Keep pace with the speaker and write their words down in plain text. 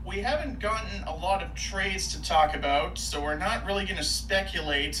we haven't gotten a lot of trades to talk about, so we're not really going to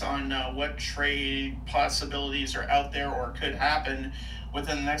speculate on what trade possibilities are out there or could happen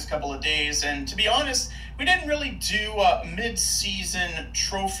within the next couple of days. And to be honest, we didn't really do a mid-season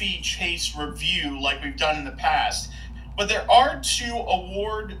trophy chase review like we've done in the past. But there are two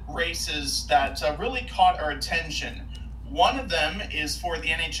award races that really caught our attention. One of them is for the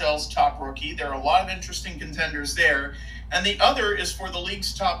NHL's top rookie. There are a lot of interesting contenders there. And the other is for the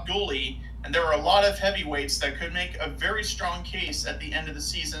league's top goalie. And there are a lot of heavyweights that could make a very strong case at the end of the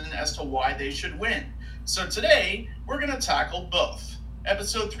season as to why they should win. So today, we're going to tackle both.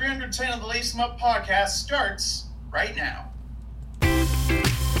 Episode 310 of the Lace 'em Up podcast starts right now.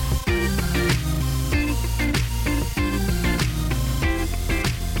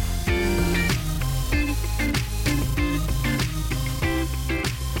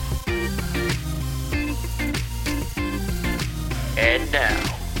 And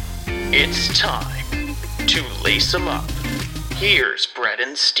now, it's time to lace 'em up. Here's Brett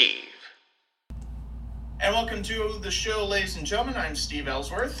and Steve. And welcome to the show, ladies and gentlemen. I'm Steve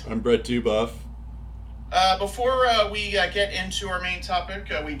Ellsworth. I'm Brett Dubuff. Before we get into our main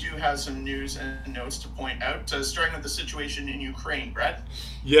topic, we do have some news and notes to point out, starting with the situation in Ukraine, Brett.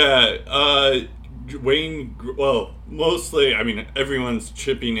 Yeah, Wayne, well, mostly, I mean, everyone's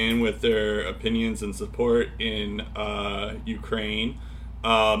chipping in with their opinions and support in Ukraine.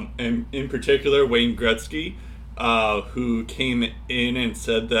 And in particular, Wayne Gretzky, who came in and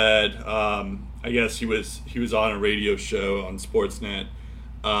said that, I guess he was on a radio show on Sportsnet.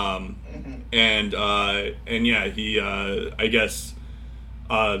 And yeah, he, I guess,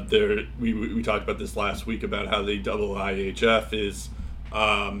 we talked about this last week about how the IIHF is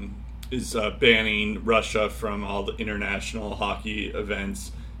banning Russia from all the international hockey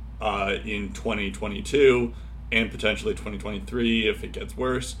events in 2022 and potentially 2023 if it gets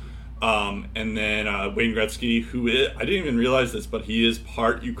worse. And then Wayne Gretzky, I didn't even realize this, but he is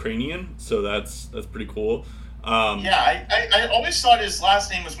part Ukrainian, so that's pretty cool. Yeah, I always thought his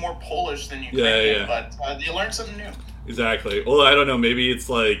last name was more Polish than Ukrainian, yeah. But you learned something new. Exactly. Well, I don't know, maybe it's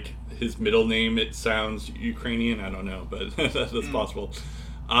like his middle name, it sounds Ukrainian, I don't know, but that's possible.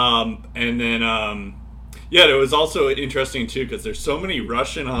 And then, yeah, it was also interesting too, because there's so many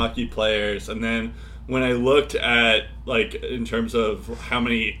Russian hockey players. And then when I looked at, like, in terms of how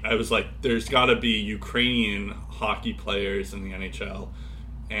many, I was like, there's got to be Ukrainian hockey players in the NHL.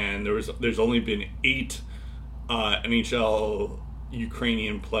 And there's only been 8 NHL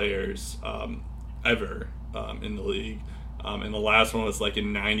Ukrainian players ever in the league. And the last one was like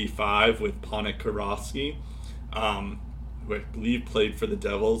in '95 with Panik Kurovsky. Who I believe played for the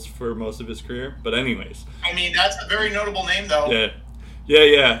Devils for most of his career. But anyways. I mean, that's a very notable name, though.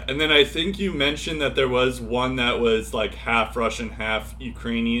 Yeah. And then I think you mentioned that there was one that was like half Russian, half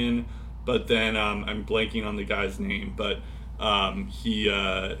Ukrainian. But then I'm blanking on the guy's name. But he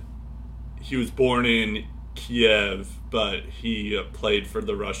was born in Kiev, but he played for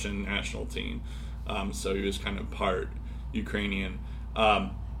the Russian national team. So he was kind of part Ukrainian.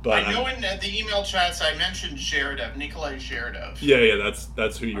 But I know in the email chats I mentioned Zherdev, Nikolai Zherdev. Yeah,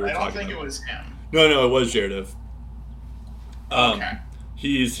 that's who you were talking about. I don't think it was him. No, it was Zherdev. Okay.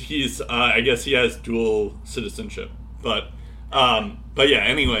 He's I guess he has dual citizenship. But yeah,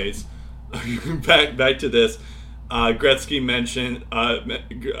 anyways, back to this. Gretzky mentioned,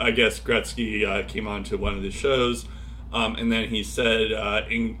 I guess Gretzky came on to one of the shows, and then he said,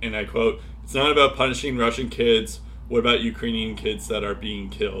 and I quote, "It's not about punishing Russian kids. What about Ukrainian kids that are being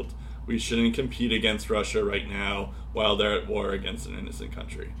killed? We shouldn't compete against Russia right now while they're at war against an innocent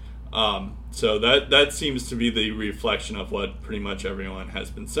country." So that seems to be the reflection of what pretty much everyone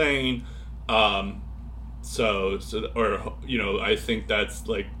has been saying. I think that's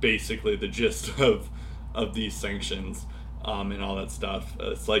like basically the gist of these sanctions and all that stuff.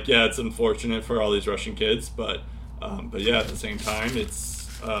 It's like, yeah, it's unfortunate for all these Russian kids, but yeah, at the same time, it's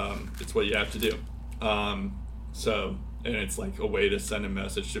what you have to do. And it's like a way to send a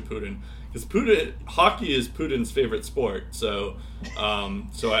message to Putin, because hockey is Putin's favorite sport. So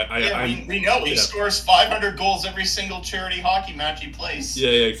we know he scores 500 goals every single charity hockey match he plays.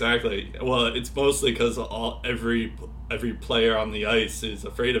 Yeah, exactly. Well, it's mostly because every player on the ice is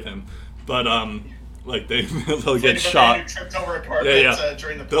afraid of him, but like they'll get shot. Tripped over a carpet,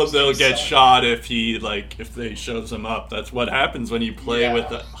 during the they'll get shot if they shows them up. That's what happens when you play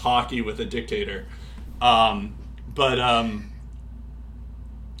with hockey with a dictator. What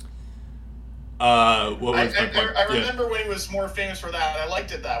was my point? I remember when he was more famous for that. I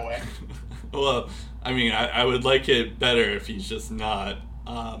liked it that way. Well, I mean, I would like it better if he's just not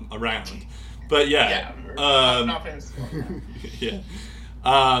around. But yeah, not famous. yeah.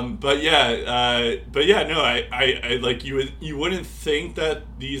 No, I like you wouldn't think that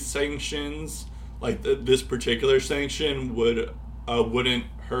these sanctions, like this particular sanction, wouldn't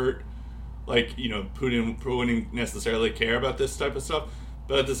hurt, like, Putin wouldn't necessarily care about this type of stuff.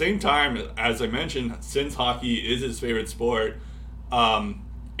 But at the same time, as I mentioned, since hockey is his favorite sport,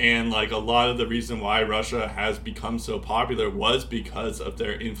 and like a lot of the reason why Russia has become so popular was because of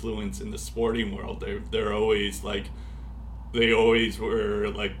their influence in the sporting world. They're always like. They always were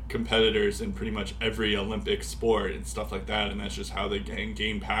like competitors in pretty much every Olympic sport and stuff like that, and that's just how they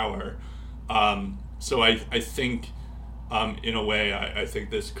gain power. So I think, in a way, I think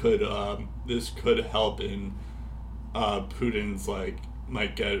this could help in Putin's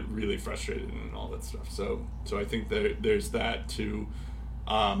might get really frustrated and all that stuff. So I think there's that to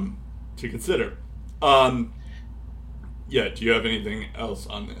consider. Do you have anything else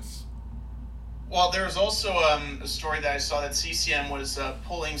on this? Well, there's also a story that I saw that CCM was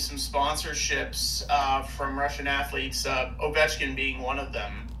pulling some sponsorships from Russian athletes, Ovechkin being one of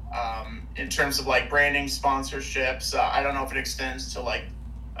them, in terms of branding sponsorships. I don't know if it extends to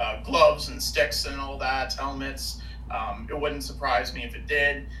gloves and sticks and all that, helmets. It wouldn't surprise me if it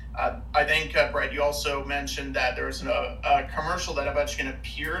did. I think, Brett, you also mentioned that there was a commercial that Ovechkin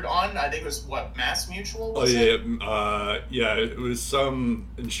appeared on. I think it was, Mass Mutual? It was some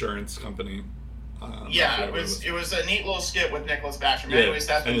insurance company. It was a neat little skit with Nicholas Backstrom. Yeah, anyways,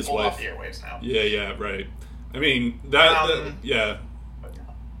 that's been pulled off the airwaves now. Yeah, right. I mean, that's a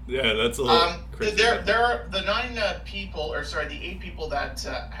little crazy. There are the 8 people that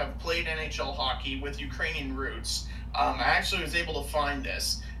have played NHL hockey with Ukrainian roots. I actually was able to find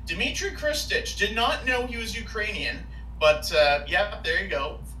this. Dmitry Kristich did not know he was Ukrainian, but there you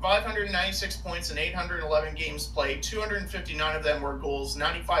go. 596 points in 811 games played. 259 of them were goals.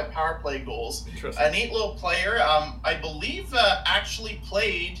 95 power play goals. A neat little player. I believe actually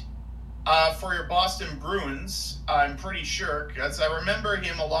played for your Boston Bruins. I'm pretty sure, because I remember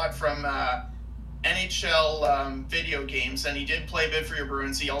him a lot from NHL video games, and he did play a bit for your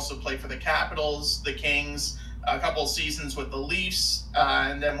Bruins. He also played for the Capitals, the Kings, a couple seasons with the Leafs,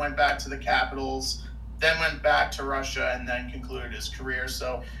 and then went back to the Capitals. Then went back to Russia and then concluded his career.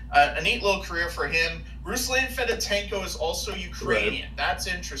 So a neat little career for him. Ruslan Fedotenko is also Ukrainian. Right. That's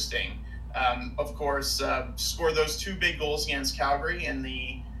interesting. Of course, scored those 2 big goals against Calgary in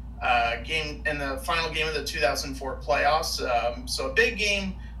the final game of the 2004 playoffs. So a big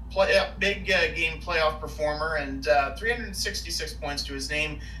game playoff performer, and 366 points to his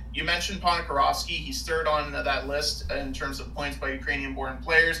name. You mentioned Ponikarovsky. He's third on that list in terms of points by Ukrainian-born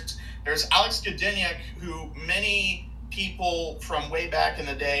players. There's Alex Godiniak, who many people from way back in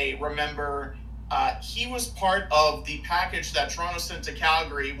the day remember. He was part of the package that Toronto sent to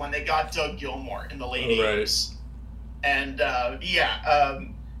Calgary when they got Doug Gilmour in the late 80s. And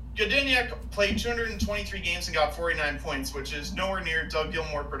Godiniak played 223 games and got 49 points, which is nowhere near Doug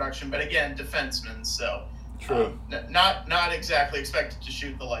Gilmour production, but again, defenseman, so true. Not exactly expected to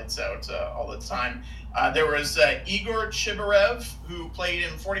shoot the lights out all the time. There was Igor Chibarev, who played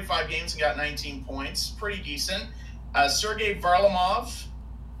in 45 games and got 19 points. Pretty decent. Sergei Varlamov,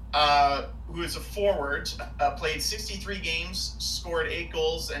 who is a forward, played 63 games, scored 8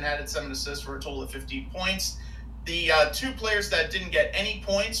 goals, and added 7 assists for a total of 50 points. The 2 players that didn't get any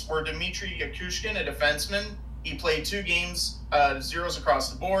points were Dmitry Yakushkin, a defenseman. He played 2 games, zeros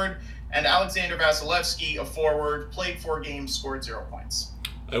across the board. And Alexander Vasilevsky, a forward, played 4 games, scored 0 points.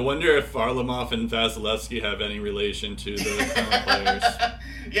 I wonder if Varlamov and Vasilevsky have any relation to the current players.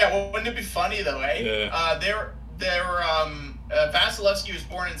 Yeah, well, wouldn't it be funny though, eh? Yeah. Vasilevsky was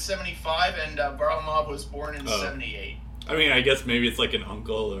born in 75 and Varlamov was born in 78. I mean, I guess maybe it's like an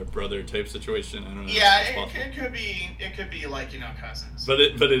uncle or brother type situation. I don't know. Yeah, it could be cousins. But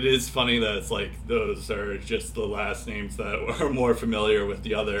it is funny that it's those are just the last names that are more familiar with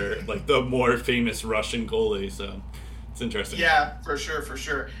the other, the more famous Russian goalie. So it's interesting. Yeah, for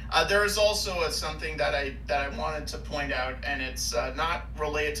sure. There is also something that I wanted to point out, and it's not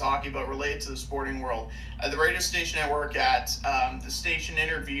related to hockey, but related to the sporting world. The radio station I work at, the station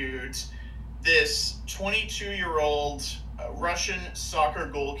interviewed this 22-year-old Russian soccer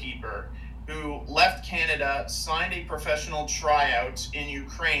goalkeeper who left Canada, signed a professional tryout in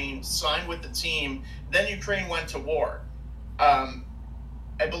Ukraine, signed with the team, then Ukraine went to war. I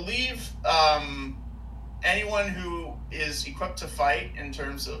believe anyone who is equipped to fight in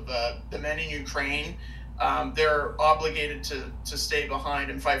terms of the men in Ukraine, they're obligated to stay behind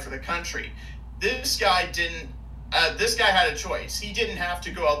and fight for the country. This guy didn't. This guy had a choice. He didn't have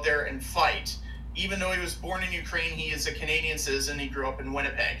to go out there and fight. Even though he was born in Ukraine, he is a Canadian citizen. He grew up in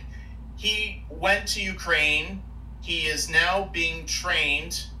Winnipeg. He went to Ukraine He is now being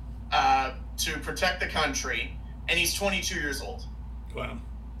trained to protect the country, and he's 22 years old. Wow.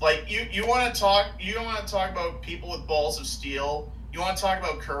 Like, you want to talk about people with balls of steel. You want to talk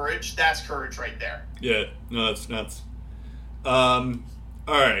about courage. That's courage right there. Yeah, no, that's nuts. All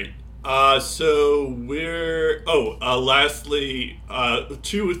right. So we're lastly,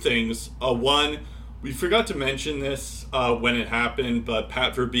 two things. One, we forgot to mention this when it happened, but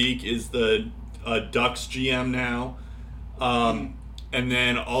Pat Verbeek is the Ducks GM now. And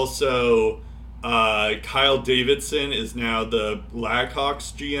then also Kyle Davidson is now the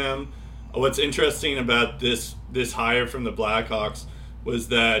Blackhawks GM. What's interesting about this hire from the Blackhawks was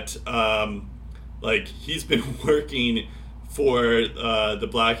that he's been working for the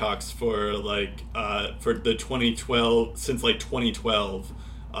Blackhawks for the 2012 since 2012.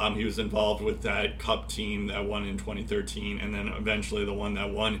 He was involved with that Cup team that won in 2013, and then eventually the one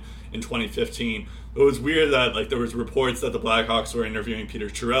that won in 2015. It was weird that there was reports that the Blackhawks were interviewing Peter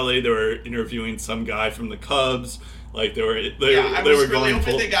Chiarelli. They were interviewing some guy from the Cubs. I was really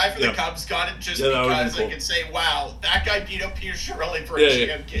hoping the guy from the Cubs got it just because cool. I could say, wow, that guy beat up Peter Chiarelli for a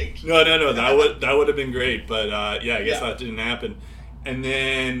GM gig. No, that would have been great, but I guess that didn't happen. And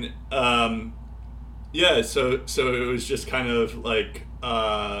then so it was just kind of it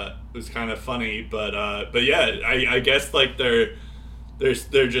was kind of funny, but I guess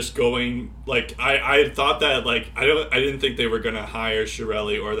they're just going I thought that I didn't think they were gonna hire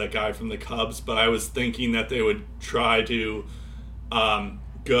Chiarelli or that guy from the Cubs, but I was thinking that they would try to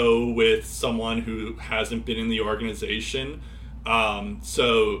go with someone who hasn't been in the organization.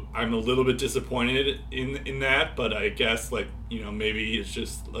 So I'm a little bit disappointed in that, but I guess maybe it's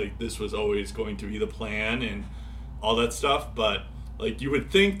just this was always going to be the plan and all that stuff, but you would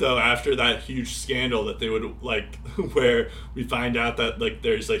think, though, after that huge scandal that they would, where we find out that,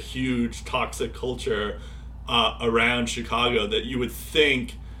 there's a huge toxic culture around Chicago, that you would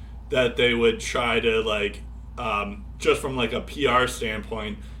think that they would try to, just from, a PR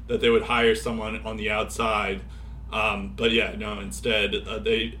standpoint, that they would hire someone on the outside. But, yeah, no, instead,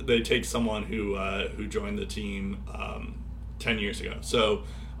 they take someone who joined the team 10 years ago. So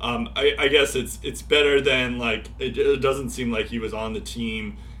I guess it's better than it doesn't seem like he was on the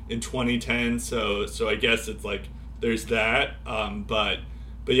team in 2010. So I guess it's there's that. But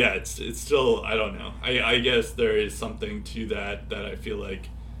yeah, it's still, I don't know. I guess there is something to that I feel like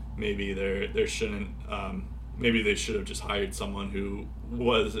maybe there shouldn't. Maybe they should have just hired someone who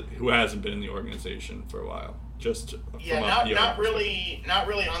hasn't been in the organization for a while. Not really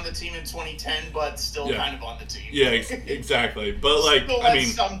on the team in 2010, but still kind of on the team. Yeah, exactly. But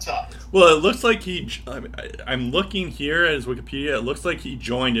some touch. Well, it looks like I'm looking here at his Wikipedia. It looks like he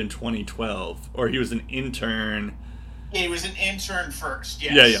joined in 2012, or he was an intern. Yeah, he was an intern first.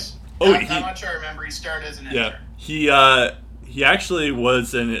 Yes. Yeah. Oh, I'm not sure. I remember he started as an intern. Yeah, he actually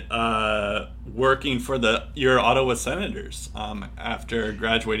was working for your Ottawa Senators after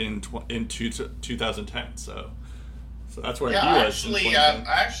graduating in 2010. So that's where he was. I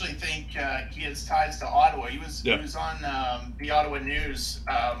actually think he has ties to Ottawa. He was on the Ottawa News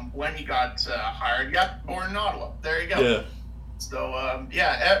when he got hired. Yep, born in Ottawa. There you go. Yeah. So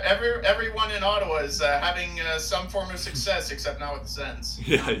everyone in Ottawa is having some form of success, except not with the Sens.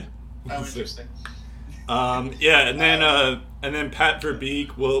 Yeah. How interesting. And then Pat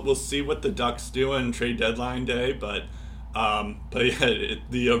Verbeek, we'll see what the Ducks do on trade deadline day, but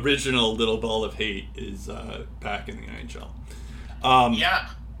the original little ball of hate is back in the NHL.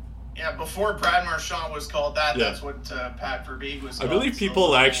 Before Brad Marchand was called that, that's what Pat Verbeek was called. I believe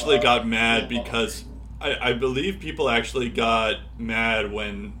people actually got mad because I believe people actually got mad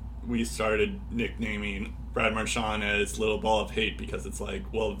when we started nicknaming Brad Marchand as little ball of hate, because it's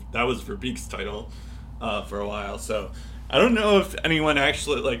that was Verbeek's title for a while. So I don't know if anyone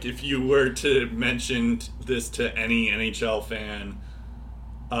actually, if you were to mention this to any NHL fan,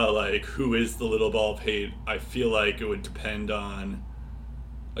 who is the little ball of hate, I feel like it would depend on,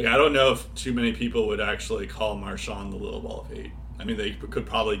 I don't know if too many people would actually call Marchand the little ball of hate. I mean, they could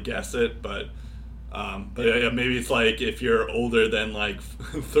probably guess it, but maybe it's if you're older than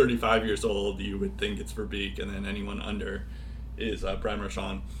 35 years old, you would think it's Verbeek, and then anyone under is Brad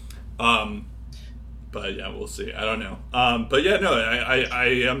Marchand. But yeah, we'll see. I don't know.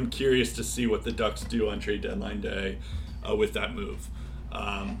 I am curious to see what the Ducks do on trade deadline day with that move.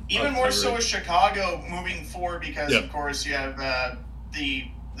 Even more so with Chicago moving forward, because of course you have the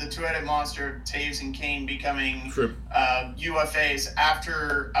two-headed monster Taves and Kane becoming UFAs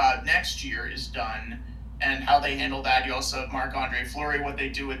after next year is done, and how they handle that. You also have Marc-Andre Fleury, what they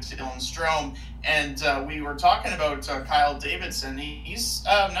do with Dylan Strome. And we were talking about Kyle Davidson. He's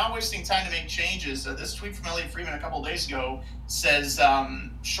not wasting time to make changes. This tweet from Elliot Freeman a couple days ago says,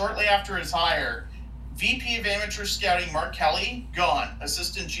 shortly after his hire, VP of Amateur Scouting Mark Kelly, gone.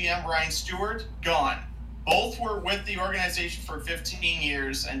 Assistant GM Brian Stewart, gone. Both were with the organization for 15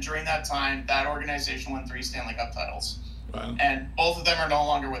 years, and during that time, that organization won 3 Stanley Cup titles. Wow. And both of them are no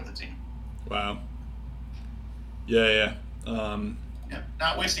longer with the team. Wow. Yeah.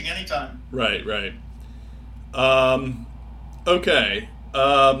 Not wasting any time. Right. Okay.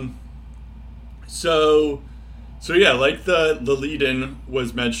 So yeah, like the lead-in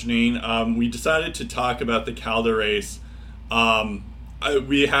was mentioning, we decided to talk about the Calder race.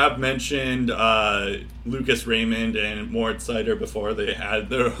 We have mentioned Lucas Raymond and Moritz Seider before. They had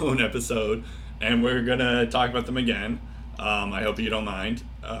their own episode, and we're going to talk about them again. I hope you don't mind,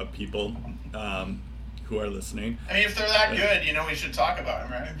 people who are listening. I mean, if they're that good, we should talk about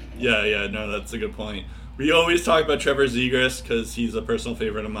them, right? Yeah, no, that's a good point. We always talk about Trevor Zegras because he's a personal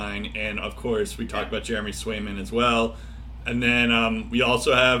favorite of mine, and of course we talk about Jeremy Swayman as well. And then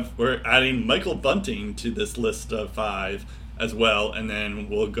we're adding Michael Bunting to this list of 5 as well, and then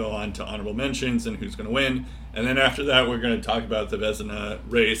we'll go on to honorable mentions and who's going to win. And then after that, we're going to talk about the Vezina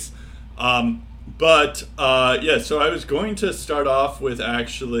race. So I was going to start off with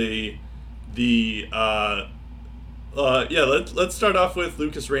actually the let's start off with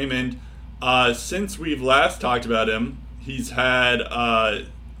Lucas Raymond. Since we've last talked about him, he's had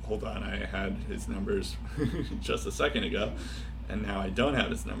hold on, I had his numbers just a second ago, and now I don't have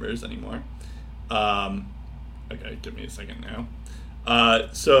his numbers anymore. Okay, give me a second now.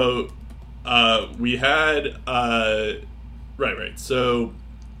 We had right. So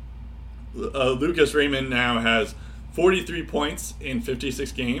Lucas Raymond now has 43 points in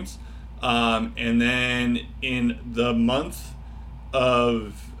 56 games. And then in the month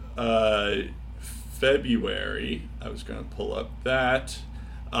of February, I was going to pull up that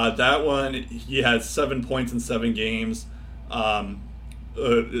one, he has 7 points in 7 games.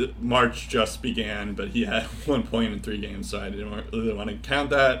 March just began, but he had 1 point in 3 games, so I didn't really want to count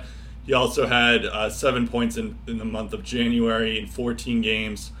that. He also had 7 points in the month of January in 14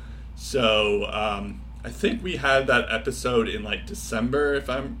 games. So I think we had that episode in like December, if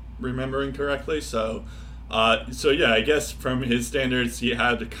I'm remembering correctly. So yeah, I guess from his standards, he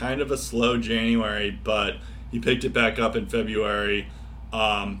had kind of a slow January, but he picked it back up in February.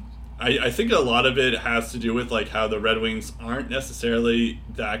 I think a lot of it has to do with like how the Red Wings aren't necessarily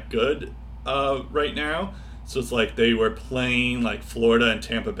that good right now. So it's like they were playing like Florida and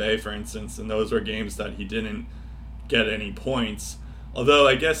Tampa Bay, for instance, and those were games that he didn't get any points. Although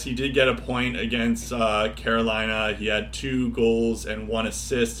I guess he did get a point against Carolina. He had 2 goals and 1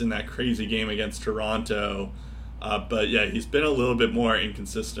 assist in that crazy game against Toronto. But yeah, he's been a little bit more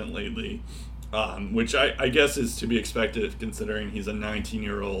inconsistent lately, which I guess is to be expected considering he's a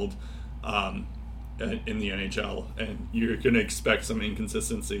 19-year-old in the NHL, and you're going to expect some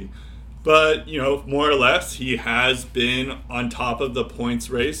inconsistency. But, more or less, he has been on top of the points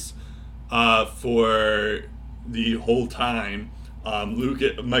race for the whole time.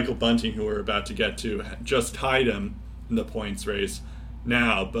 Michael Bunting, who we're about to get to, just tied him in the points race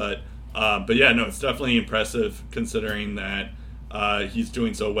now. But yeah, no, it's definitely impressive considering that he's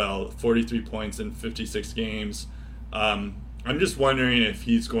doing so well. 43 points in 56 games. I'm just wondering if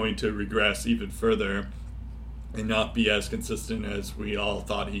he's going to regress even further and not be as consistent as we all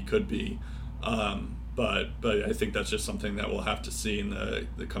thought he could be. But I think that's just something that we'll have to see in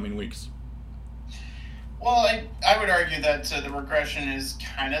the coming weeks. Well, I would argue that the regression is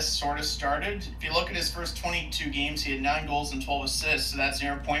kind of sort of started. If you look at his first 22 games, he had 9 goals and 12 assists, so that's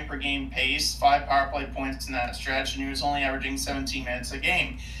near point per game pace, 5 power play points in that stretch, and he was only averaging 17 minutes a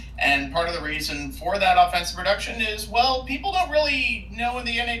game. And part of the reason for that offensive production is, well, people don't really know in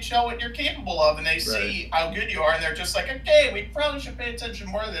the NHL what you're capable of, and they see how good you are, and they're just like, okay, we probably should pay attention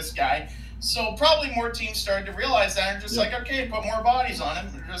more to this guy. So probably more teams started to realize that and just like, okay, put more bodies on him.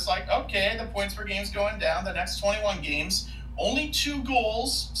 They're just like, okay, the points per game's going down. The next 21 games, only 2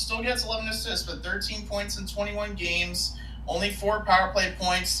 goals, still gets 11 assists, but 13 points in 21 games, only 4 power play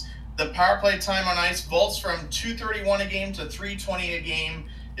points. The power play time on ice vaults from 231 a game to 320 a game.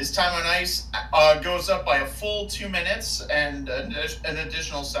 His time on ice goes up by a full 2 minutes and an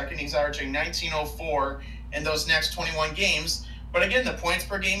additional second. He's averaging 19:04 in those next 21 games. But again, the points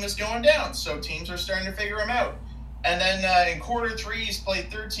per game is going down, so teams are starting to figure him out. And then in quarter 3, he's played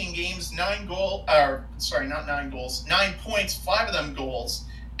 13 games, 9 points, 5 of them goals.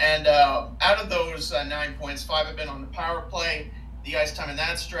 And out of those 9 points, 5 have been on the power play. The ice time in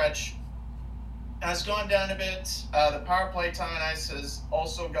that stretch, has gone down a bit. The power play time on ice has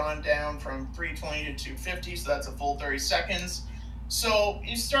also gone down from 320 to 250, so that's a full 30 seconds. So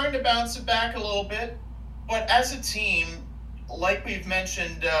he's starting to bounce it back a little bit. But as a team, like we've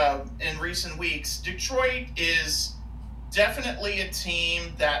mentioned in recent weeks, Detroit is definitely a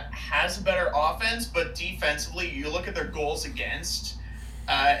team that has a better offense, but defensively, you look at their goals against,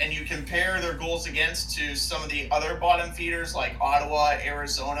 and you compare their goals against to some of the other bottom feeders like Ottawa,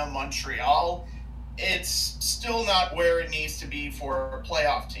 Arizona, Montreal, it's still not where it needs to be for a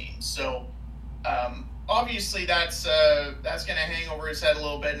playoff team. So obviously that's going to hang over his head a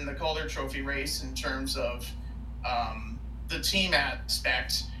little bit in the Calder Trophy race in terms of the team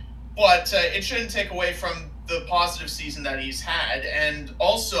aspect. But it shouldn't take away from the positive season that he's had, and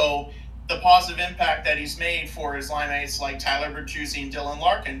also the positive impact that he's made for his line mates like Tyler Bertuzzi and Dylan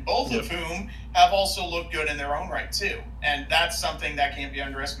Larkin, both of whom have also looked good in their own right too. And that's something that can't be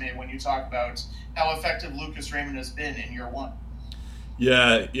underestimated when you talk about how effective Lucas Raymond has been in year one.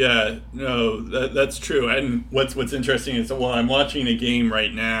 Yeah, no, that's true. And what's interesting is, well, I'm watching a game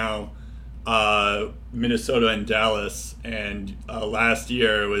right now, Minnesota and Dallas, and last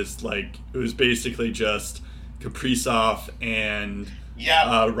year it was basically just Kaprizov and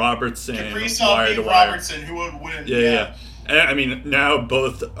Robertson. Kaprizov and Robertson, who would win. Yeah. And, I mean, now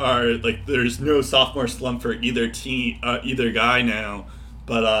both are like, there's no sophomore slump for either team, either guy now.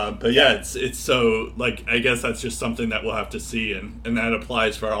 But yeah, it's so, like, I guess that's just something that we'll have to see, and that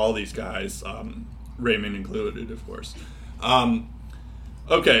applies for all these guys, Raymond included, of course.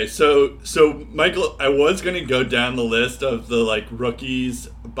 Okay, so Michael, I was going to go down the list of the, like, rookies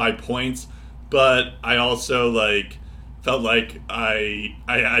by points, but I also, like, felt like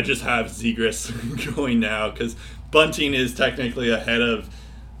I just have Zegras going now, because Bunting is technically ahead of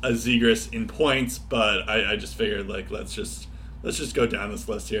a Zegras in points, but I just figured, like, let's just go down this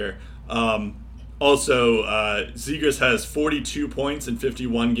list here. Also, Zegras has 42 points in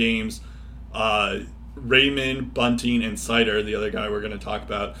 51 games. Raymond, Bunting, and Seider, the other guy we're going to talk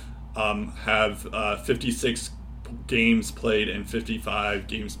about, have 56 games played and 55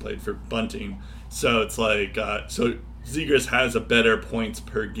 games played for Bunting. So it's like, so Zegras has a better points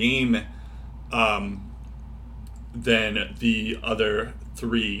per game than the other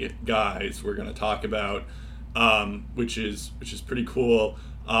three guys we're going to talk about, which is pretty cool.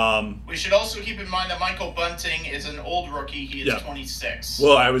 We should also keep in mind that Michael Bunting is an old rookie. He is 26.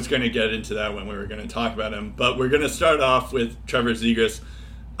 Well, I was going to get into that when we were going to talk about him, but we're going to start off with Trevor Zegras.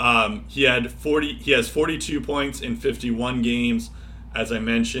 He has 42 points in 51 games, as I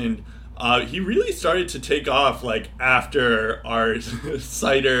mentioned. He really started to take off, like, after our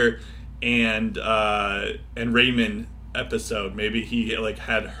Seider and Raymond episode. Maybe he, like,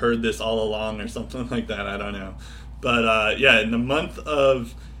 had heard this all along or something like that. I don't know. But in the month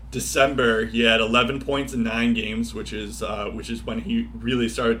of December, he had 11 points in 9 games, which is when he really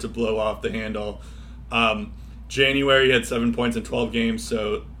started to blow off the handle. January, he had 7 points in 12 games.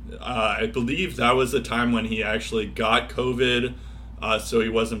 So I believe that was the time when he actually got COVID. So he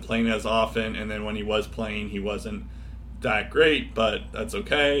wasn't playing as often, and then when he was playing, he wasn't that great, but that's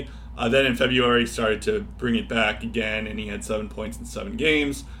okay. Then in February, he started to bring it back again, and he had 7 points in 7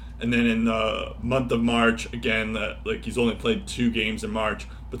 games. And then in the month of March, again, he's only played 2 games in March,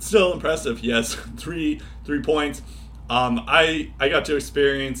 but still impressive. He has three points. I got to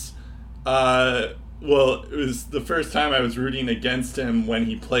experience. It was the first time I was rooting against him when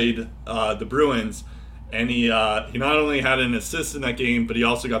he played the Bruins, and he not only had an assist in that game, but he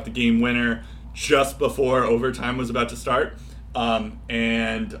also got the game winner just before overtime was about to start.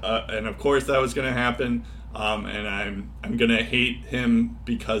 And of course that was going to happen. And I'm gonna hate him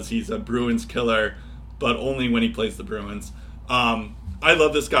because he's a Bruins killer, but only when he plays the Bruins. I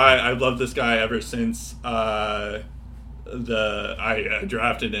love this guy. I've loved this guy ever since I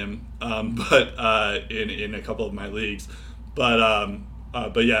drafted him, but in a couple of my leagues.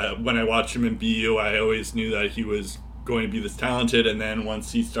 But yeah, when I watched him in BU, I always knew that he was going to be this talented. And then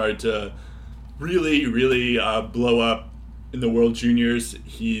once he started to really blow up in the World Juniors,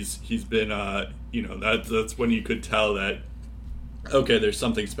 he's been that's when you could tell that, okay, there's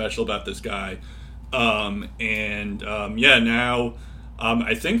something special about this guy. Now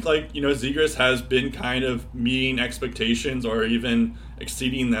I think, like, Zegras has been kind of meeting expectations or even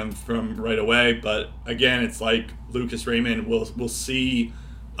exceeding them from right away. But again, it's like Lucas Raymond. We'll see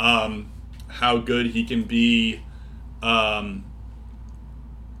how good he can be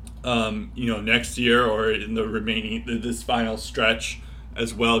next year or in the remaining this final stretch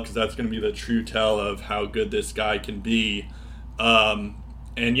as well, because that's going to be the true tell of how good this guy can be.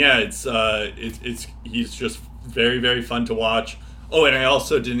 He's just very, very fun to watch. Oh, and I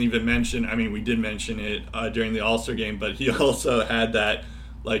also didn't even mention. I mean, we did mention it during the All-Star game, but he also had that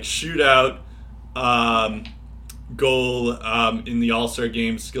like shootout goal in the All-Star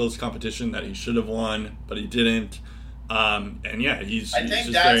game skills competition that he should have won, but he didn't. And yeah, he's just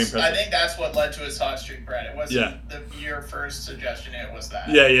very impressive. I think that's what led to his hot streak, Brett. It wasn't your first suggestion. It was that.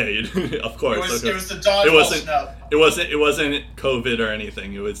 Yeah, of course. It was the dodgeball snub. It wasn't COVID or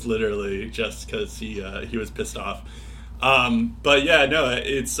anything. It was literally just because he was pissed off. But yeah, no,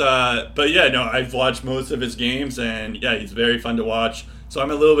 I've watched most of his games, and yeah, he's very fun to watch. So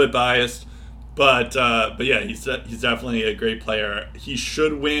I'm a little bit biased, but yeah, he's definitely a great player. He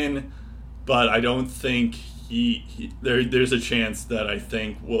should win, but I don't think there's a chance that I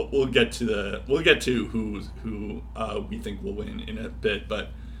think we'll get to who we think will win in a bit,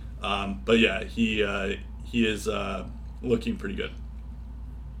 but yeah, he is looking pretty good.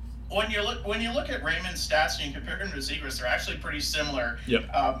 When you look at Raymond's stats and you compare him to Zegras, they're actually pretty similar. Yep.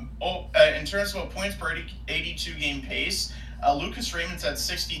 In terms of points per 82 game pace, Lucas Raymond's at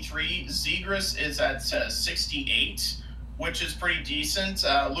 63, Zegras is at 68. Which is pretty decent.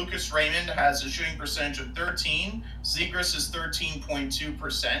 Lucas Raymond has a shooting percentage of 13. Zegras is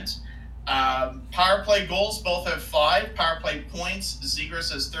 13.2%. Power play goals, both have 5. Power play points,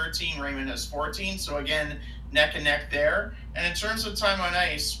 Zegras has 13, Raymond has 14. So again, neck and neck there. And in terms of time on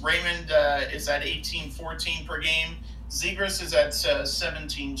ice, Raymond is at 18.14 per game. Zegras is at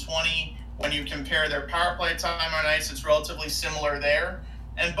 17.20. When you compare their power play time on ice, it's relatively similar there.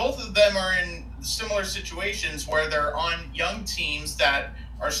 And both of them are in similar situations where they're on young teams that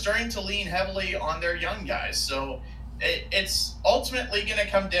are starting to lean heavily on their young guys. So it's ultimately going to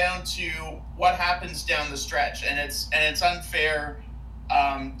come down to what happens down the stretch, and it's unfair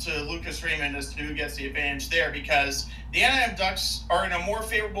to Lucas Raymond as to who gets the advantage there, because the Anaheim Ducks are in a more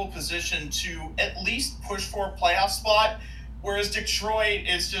favorable position to at least push for a playoff spot. Whereas Detroit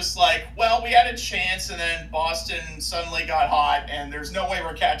is just like, well, we had a chance, and then Boston suddenly got hot, and there's no way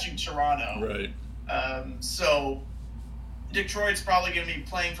we're catching Toronto. Right. So Detroit's probably going to be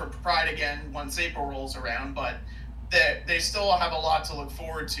playing for pride again once April rolls around, but they still have a lot to look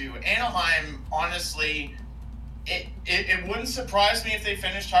forward to. Anaheim, honestly, it wouldn't surprise me if they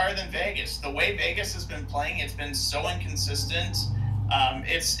finished higher than Vegas. The way Vegas has been playing, it's been so inconsistent.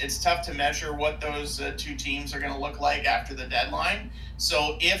 It's tough to measure what those two teams are going to look like after the deadline.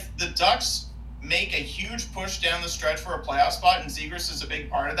 So if the Ducks make a huge push down the stretch for a playoff spot, and Zegras is a big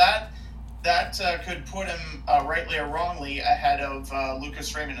part of that, that could put him, rightly or wrongly, ahead of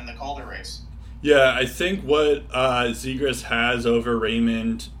Lucas Raymond in the Calder race. Yeah, I think what Zegras has over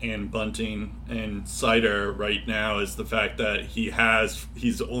Raymond and Bunting and Seider right now is the fact that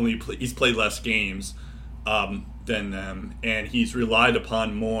he's played less games than them, and he's relied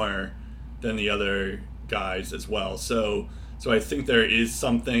upon more than the other guys as well. So I think there is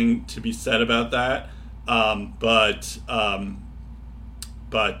something to be said about that. But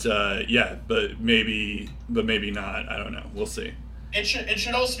maybe not. I don't know. We'll see. It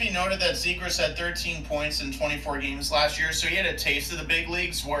should also be noted that Zegras had 13 points in 24 games last year, so he had a taste of the big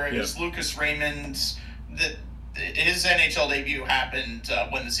leagues, whereas Lucas Raymond's his NHL debut happened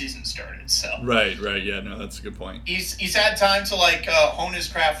when the season started. So right, yeah, no, that's a good point. He's had time to hone his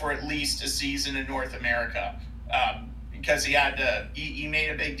craft for at least a season in North America, because he made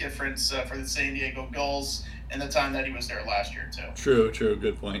a big difference for the San Diego Gulls in the time that he was there last year too. True,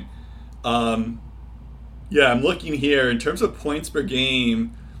 good point. Yeah, I'm looking here in terms of points per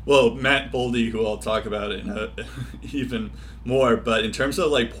game. Well, Matt Boldy, who I'll talk about even more, but in terms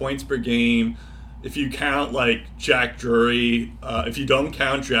of points per game, if you count Jack Drury, if you don't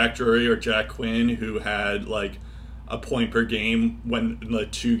count Jack Drury or Jack Quinn, who had a point per game when in the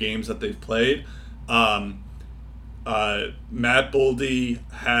 2 games that they've played, Matt Boldy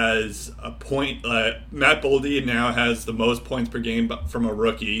has a point. Matt Boldy now has the most points per game from a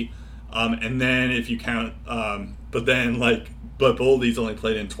rookie, and then if you count, but Boldy's only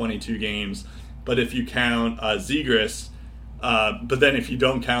played in 22 games. But if you count Zegras. But then if you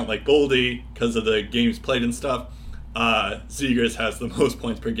don't count Boldy because of the games played and stuff, Zegras has the most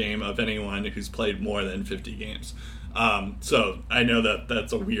points per game of anyone who's played more than 50 games. So I know that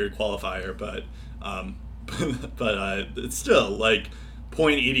that's a weird qualifier, but it's still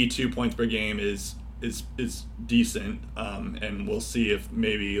 .82 points per game is decent. And we'll see if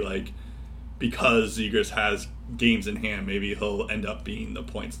maybe because Zegras has games in hand, maybe he'll end up being the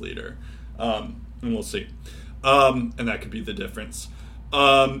points leader. And we'll see. And that could be the difference.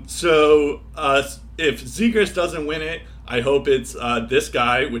 So if Zegras doesn't win it, I hope it's this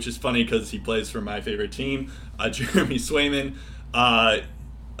guy, which is funny because he plays for my favorite team, Jeremy Swayman.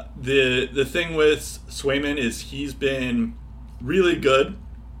 The thing with Swayman is he's been really good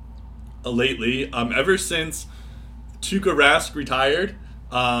lately. Ever since Tuukka Rask retired,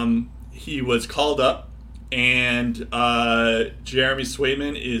 he was called up, and Jeremy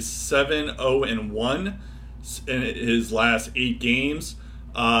Swayman is 7-0-1 in his last 8 games.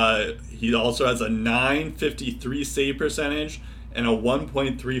 He also has a 953 save percentage and a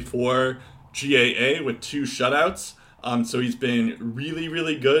 1.34 GAA with 2 shutouts. So he's been really,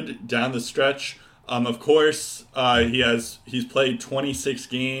 really good down the stretch. Of course, he's played 26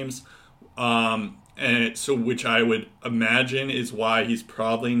 games, and so which I would imagine is why he's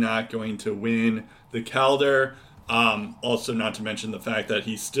probably not going to win the Calder. Also, not to mention the fact that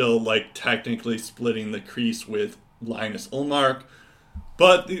he's still technically splitting the crease with Linus Ullmark.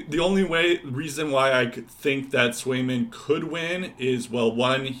 But the only reason why I could think that Swayman could win is, well,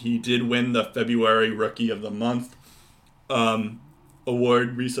 one, he did win the February Rookie of the Month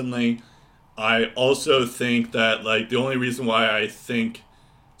award recently. I also think that the only reason why I think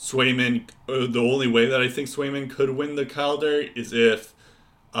Swayman, or the only way that I think Swayman could win the Calder is if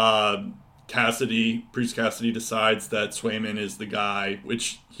Bruce Cassidy decides that Swayman is the guy,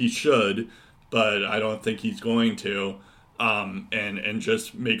 which he should, but I don't think he's going to. And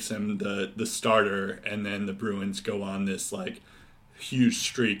just makes him the starter, and then the Bruins go on this huge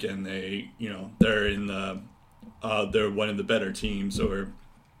streak, and they're in they're one of the better teams, or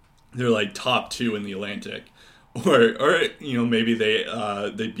they're top 2 in the Atlantic, or maybe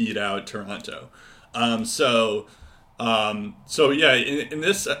they beat out Toronto. So yeah, in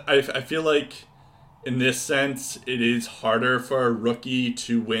this I feel like in this sense it is harder for a rookie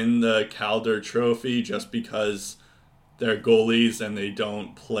to win the Calder Trophy just because they're goalies and they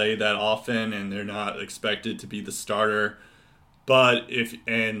don't play that often and they're not expected to be the starter. But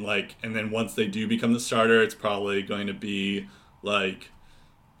and then once they do become the starter, it's probably going to be it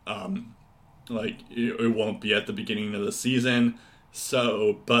won't be at the beginning of the season.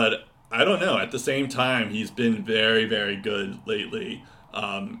 So, but I don't know. At the same time, he's been very, very good lately.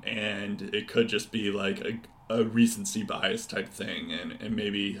 And it could just be a recency bias type thing, and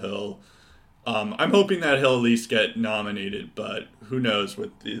maybe he'll I'm hoping that he'll at least get nominated, but who knows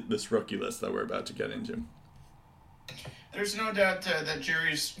with this rookie list that we're about to get into. There's no doubt that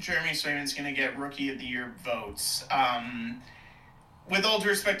Jeremy Swayman's going to get Rookie of the Year votes. With all due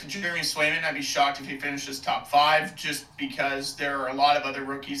respect to Jeremy Swayman, I'd be shocked if he finishes top 5, just because there are a lot of other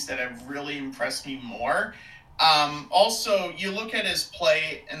rookies that have really impressed me more. Also, you look at his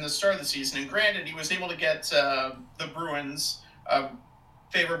play in the start of the season, and granted, he was able to get the Bruins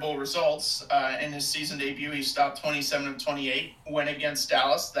favorable results in his season debut. He stopped 27 of 28, win against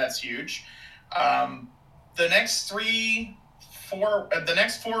Dallas. That's huge. The next 4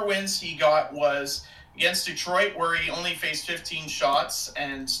 wins he got was against Detroit, where he only faced 15 shots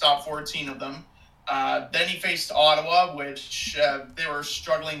and stopped 14 of them. Then he faced Ottawa, which they were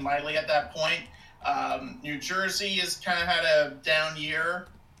struggling mightily at that point. New Jersey has kind of had a down year,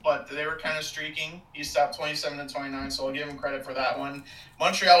 but they were kind of streaking. He stopped 27 to 29, so I'll give him credit for that one.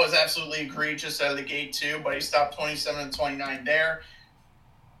 Montreal was absolutely egregious out of the gate too, but he stopped 27 to 29 there.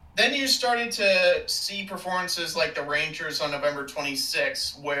 Then you started to see performances like the Rangers on November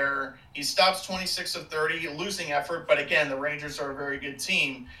 26, where he stops 26 of 30, losing effort, but again, the Rangers are a very good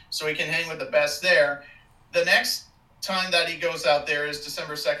team, so he can hang with the best there. The next time that he goes out there is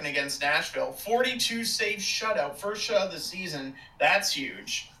December 2nd against Nashville. 42 save shutout, first shutout of the season. That's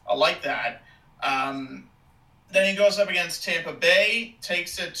huge. I like that. Then he goes up against Tampa Bay,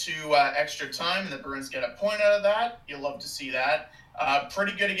 takes it to extra time, and the Bruins get a point out of that. You'll love to see that.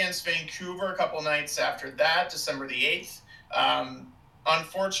 Pretty good against Vancouver a couple nights after that, December the 8th.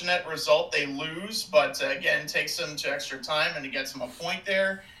 Unfortunate result, they lose, but again, takes them to extra time, and it gets them a point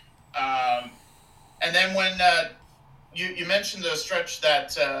there. And then when you mentioned the stretch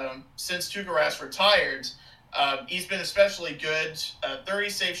that since Tuukka Rask retired, he's been especially good. 30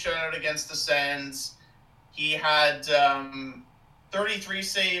 save shutout against the Sens. He had 33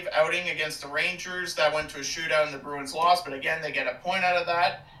 save outing against the Rangers. That went to a shootout and the Bruins lost, but again, they get a point out of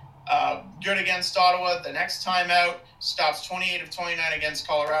that. Good against Ottawa. The next time out, stops 28 of 29 against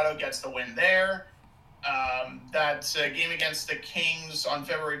Colorado, gets the win there. That game against the Kings on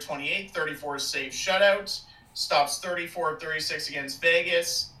February 28th, 34 save shutouts. Stops 34 of 36 against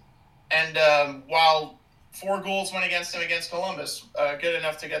Vegas. And while 4 goals went against him against Columbus, good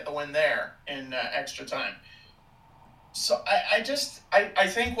enough to get the win there in extra time. So I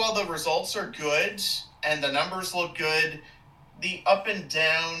think while the results are good and the numbers look good, the up and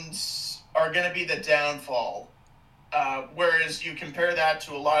downs are going to be the downfall. Whereas you compare that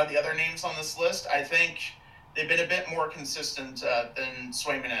to a lot of the other names on this list, I think they've been a bit more consistent than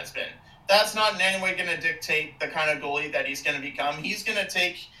Swayman has been. that's not in any way going to dictate the kind of goalie that he's going to become. He's going to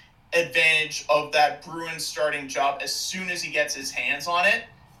take advantage of that Bruins starting job as soon as he gets his hands on it.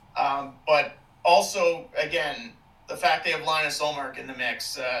 But also, again, the fact they have Linus Ullmark in the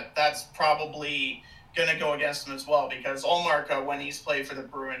mix, that's probably going to go against him as well, because Ullmark, when he's played for the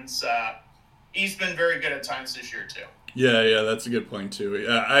Bruins, he's been very good at times this year too. Yeah, that's a good point too.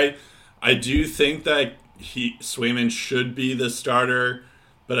 Yeah, I do think that Swayman should be the starter,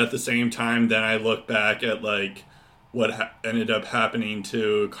 but at the same time, then I look back at like what ended up happening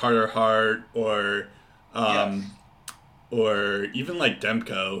to Carter Hart or even like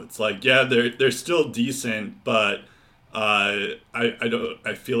Demko. It's like, yeah, they're still decent, but I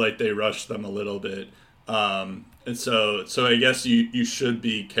feel like they rushed them a little bit. And so I guess you should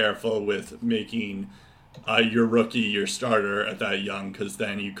be careful with making your rookie your starter at that young, because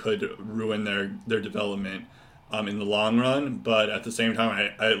then you could ruin their development in the long run. But at the same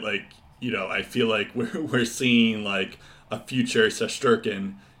time, I feel like we're seeing like a future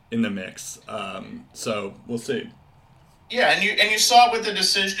Shesterkin in the mix. So we'll see. Yeah, and you saw it with the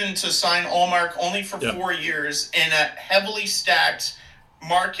decision to sign Ullmark only for 4 years in a heavily stacked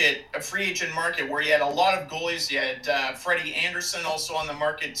market, a free agent market, where you had a lot of goalies. You had Freddie Anderson also on the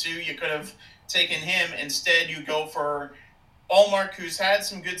market too. You could have taken him. Instead, you go for Ullmark, who's had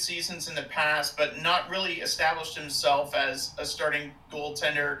some good seasons in the past, but not really established himself as a starting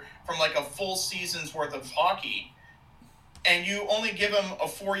goaltender from like a full season's worth of hockey. And you only give him a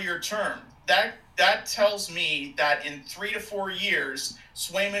 4-year term. That tells me that in 3 to 4 years,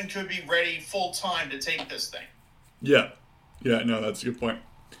 Swayman could be ready full time to take this thing. Yeah, no, that's a good point.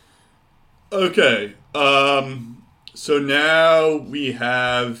 Okay, so now we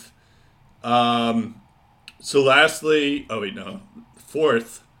have, fourthly,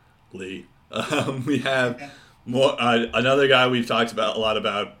 we have another guy we've talked about a lot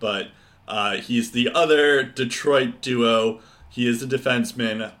about, but he's the other Detroit duo. He is a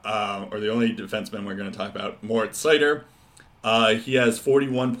defenseman, or the only defenseman we're going to talk about, Moritz Seider. He has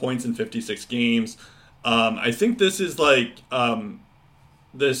 41 points in 56 games. I think this is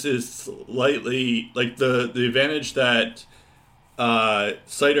slightly like the advantage that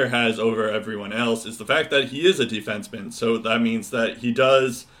Seider has over everyone else is the fact that he is a defenseman. So that means that he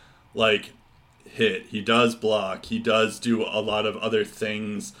does like hit, he does block, he does do a lot of other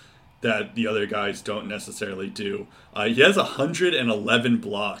things that the other guys don't necessarily do. He has 111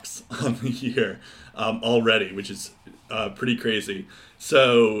 blocks on the year already, which is pretty crazy.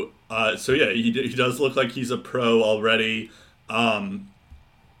 So yeah, he does look like he's a pro already. And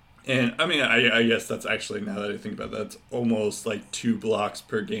I mean, I guess that's actually, now that I think about it, that's almost like 2 blocks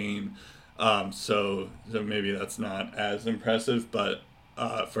per game. So maybe that's not as impressive, but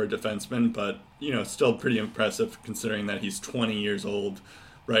for a defenseman, but still pretty impressive considering that he's 20 years old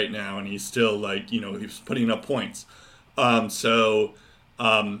right now, and he's still he's putting up points. So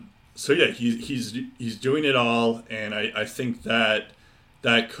yeah, he's doing it all, and I think that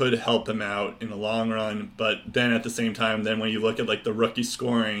could help him out in the long run. But then at the same time, then when you look at like the rookie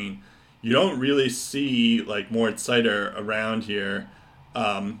scoring, you don't really see like Moritz Seider around here.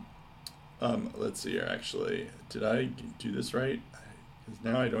 Let's see here. Actually, did I do this right? Because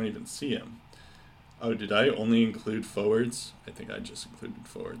now I don't even see him. Oh, did I only include forwards? I think I just included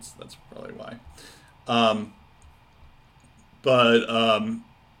forwards. That's probably why. But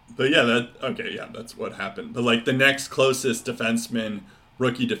yeah, that's what happened. But like the next closest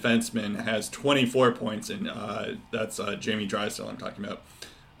rookie defenseman has 24 points, and that's Jamie Drysdale I'm talking about.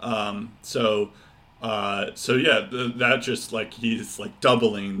 So yeah, that just like he's like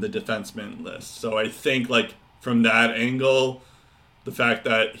doubling the defenseman list. So I think like from that angle, the fact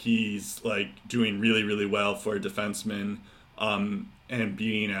that he's like doing really, really well for a defenseman, and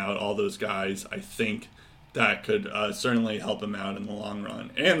beating out all those guys, I think that could certainly help him out in the long run.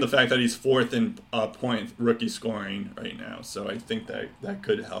 And the fact that he's 4th in point rookie scoring right now, so I think that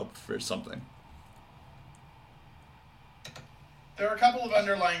could help for something. There are a couple of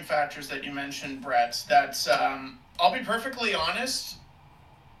underlying factors that you mentioned, Brett, that I'll be perfectly honest,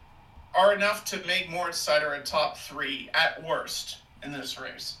 are enough to make Moritz Seider a top 3 at worst in this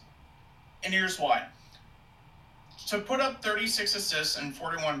race. And here's why. To put up 36 assists and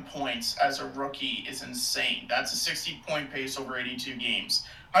 41 points as a rookie is insane. That's a 60-point pace over 82 games.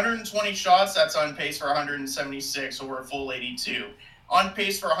 120 shots, that's on pace for 176 over a full 82. On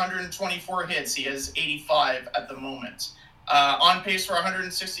pace for 124 hits, he has 85 at the moment. On pace for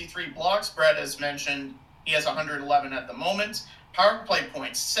 163 blocks, Brett has mentioned he has 111 at the moment. Power play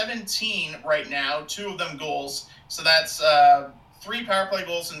points, 17 right now, 2 of them goals. So that's 3 power play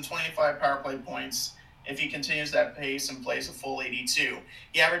goals and 25 power play points. if he continues that pace and plays a full 82.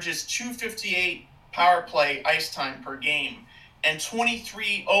 He averages 258 power play ice time per game and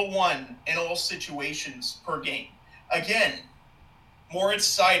 23:01 in all situations per game. Again, Moritz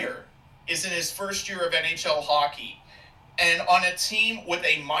Seider is in his first year of NHL hockey, and on a team with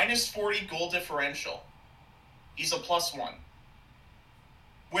a -40 goal differential, he's a +1,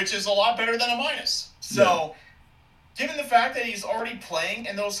 which is a lot better than a minus. So, given the fact that he's already playing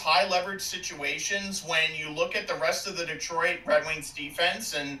in those high leverage situations, when you look at the rest of the Detroit Red Wings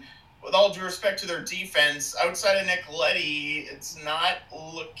defense, and with all due respect to their defense, outside of Nicoletti, it's not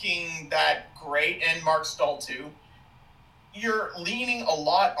looking that great, and Mark Stahl too. You're leaning a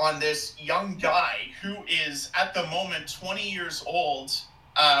lot on this young guy who is, at the moment, 20 years old.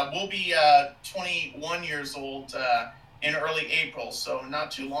 Will be 21 years old in early April, so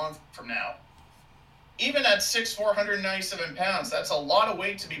not too long from now. Even at 6'4", 197 pounds, that's a lot of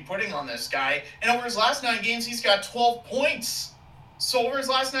weight to be putting on this guy. And over his last 9 games, he's got 12 points. So over his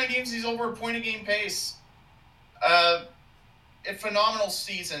last 9 games, he's over a point-a-game pace. A phenomenal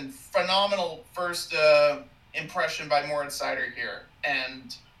season. Phenomenal first impression by Moritz Seider here.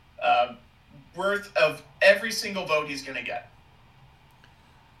 And worth of every single vote he's going to get.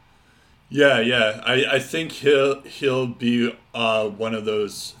 Yeah. I think he'll be one of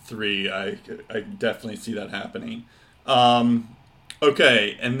those 3. I definitely see that happening.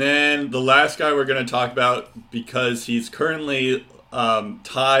 Okay, and then the last guy we're going to talk about, because he's currently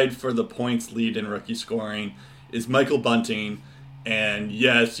tied for the points lead in rookie scoring, is Michael Bunting. And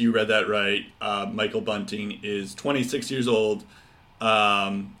yes, you read that right. Michael Bunting is 26 years old.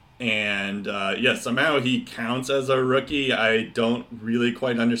 Somehow he counts as a rookie. I don't really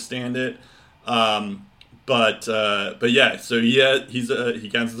quite understand it. But yeah, so he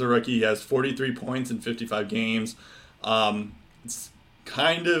counts as a rookie. He has 43 points in 55 games. It's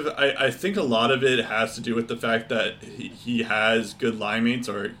kind of, I think a lot of it has to do with the fact that he has good line mates,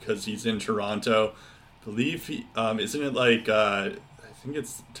 or because he's in Toronto. I believe isn't it like, I think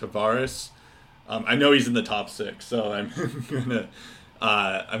it's Tavares. I know he's in the top 6, so I'm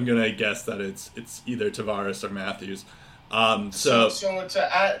gonna guess that it's either Tavares or Matthews. So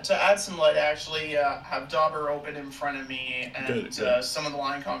to add some light, I actually have Dauber open in front of me, and good. Some of the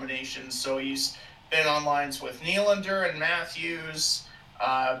line combinations. So he's been on lines with Nylander and Matthews.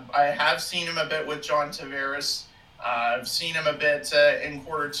 I have seen him a bit with John Tavares. I've seen him a bit in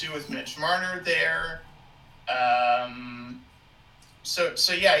quarter 2 with Mitch Marner there.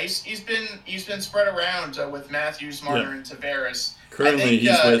 So yeah, he's been spread around with Matthews, Marner, and Tavares. Currently, I think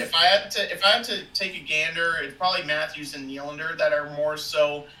he's with. If I had to take a gander, it's probably Matthews and Nylander that are more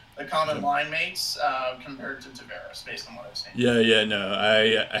so the common line mates compared to Tavares, based on what I've seen. Yeah, no,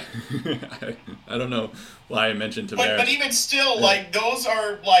 I don't know why I mentioned Tavares. But even still, like, those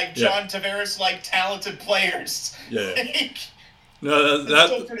are like John Tavares like talented players. Yeah. No,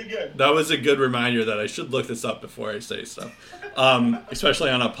 that's still pretty good. That was a good remander that I should look this up before I say stuff, especially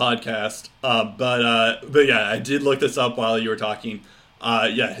on a podcast. But yeah, I did look this up while you were talking.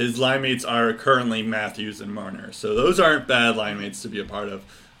 His line mates are currently Matthews and Marner, so those aren't bad line mates to be a part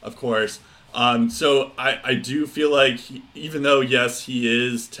of course. So I do feel like even though yes, he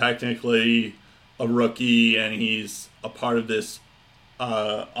is technically a rookie and he's a part of this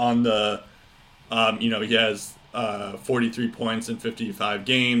on the he has 43 points in 55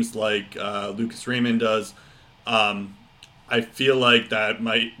 games like Lucas Raymond does. I feel like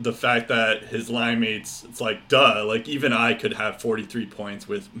the fact that his line mates, it's like, duh, like even I could have 43 points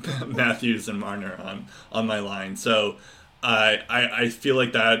with Matthews and Marner on my line. So I feel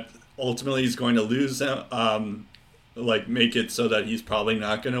like that ultimately is going to lose, make it so that he's probably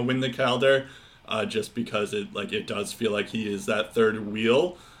not going to win the Calder, just because it does feel like he is that third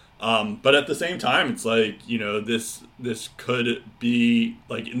wheel. But at the same time, it's like, this could be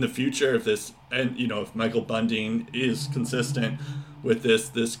like in the future if Michael Bunting is consistent with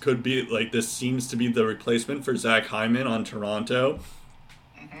this could be like, this seems to be the replacement for Zach Hyman on Toronto.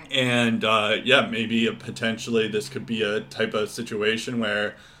 And maybe potentially this could be a type of situation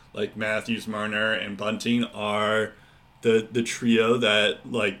where like Matthews, Marner, and Bunting are the trio that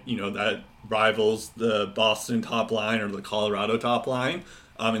that rivals the Boston top line or the Colorado top line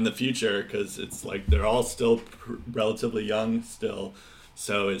in the future, because it's like they're all still relatively young still,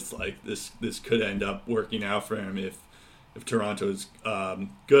 so it's like this could end up working out for him if Toronto is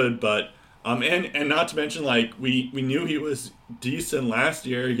good. But and not to mention, like we knew he was decent last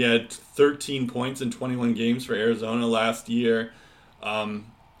year. He had 13 points in 21 games for Arizona last year, and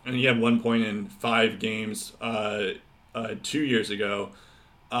he had 1 point in 5 games 2 years ago.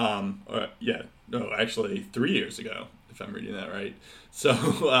 3 years ago. if I'm reading that right. So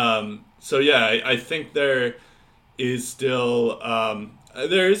I think there is still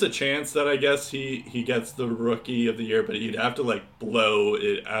there is a chance that I guess he gets the Rookie of the Year, but he'd have to like blow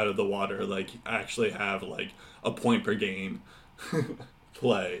it out of the water, like actually have like a point per game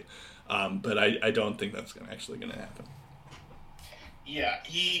play. But I don't think that's actually going to happen. Yeah,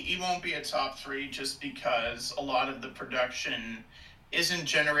 he won't be a top 3 just because a lot of the production isn't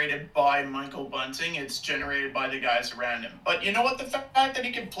generated by Michael Bunting. It's generated by the guys around him. But you know what? The fact that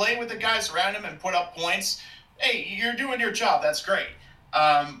he can play with the guys around him and put up points, hey, you're doing your job. That's great.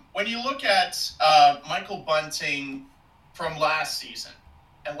 When you look at Michael Bunting from last season,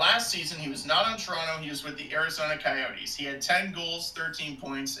 and last season he was not on Toronto, he was with the Arizona Coyotes. He had 10 goals, 13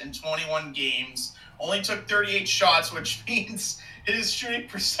 points in 21 games, only took 38 shots, which means his shooting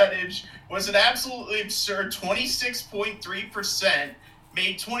percentage was an absolutely absurd 26.3%,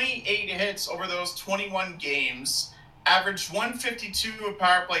 made 28 hits over those 21 games, averaged 152 of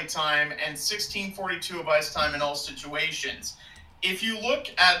power play time and 1642 of ice time in all situations. If you look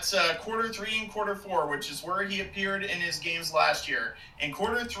at quarter 3 and quarter 4, which is where he appeared in his games last year, in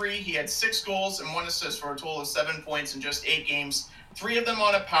quarter 3 he had 6 goals and 1 assist for a total of 7 points in just 8 games, 3 of them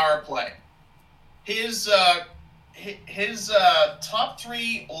on a power play. His top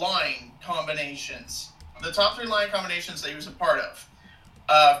 3 line combinations, the top 3 line combinations that he was a part of.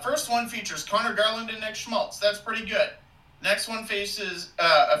 First one features Connor Garland and Nick Schmaltz. That's pretty good. Next one features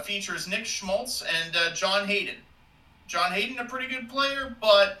Nick Schmaltz and John Hayden. John Hayden, a pretty good player,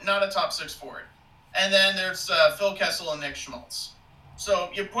 but not a top 6 forward. And then there's Phil Kessel and Nick Schmaltz. So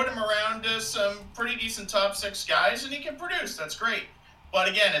you put him around some pretty decent top 6 guys, and he can produce. That's great. But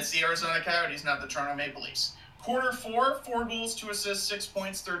again, it's the Arizona Coyotes, not the Toronto Maple Leafs. Quarter 4, 4 goals, 2 assists, 6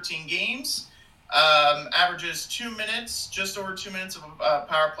 points, 13 games. Averages 2 minutes, just over 2 minutes of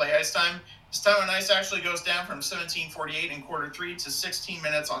power play ice time. His time on ice actually goes down from 17:48 in quarter 3 to 16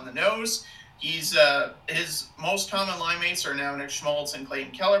 minutes on the nose. He's his most common line mates are now Nick Schmaltz and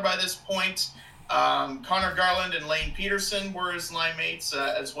Clayton Keller by this point. Connor Garland and Lane Peterson were his line mates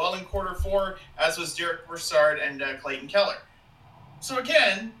as well in quarter 4, as was Derek Brassard and Clayton Keller. So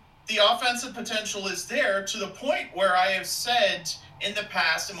again, the offensive potential is there to the point where I have said in the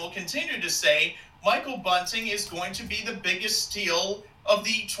past and will continue to say Michael Bunting is going to be the biggest steal of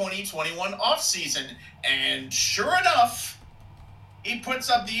the 2021 offseason. And sure enough, he puts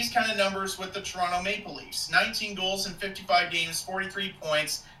up these kind of numbers with the Toronto Maple Leafs. 19 goals in 55 games, 43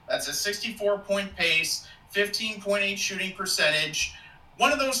 points. That's a 64-point pace, 15.8 shooting percentage.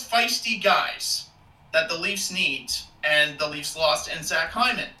 One of those feisty guys that the Leafs need, and the Leafs lost in Zach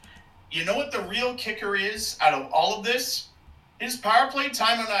Hyman. You know what the real kicker is out of all of this? His power play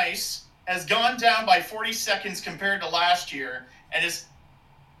time on ice has gone down by 40 seconds compared to last year, and his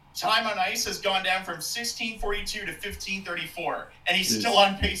time on ice has gone down from 16:42 to 15:34, and he's still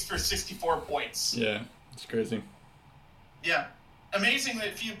on pace for 64 points. Yeah, it's crazy. Yeah. Amazing that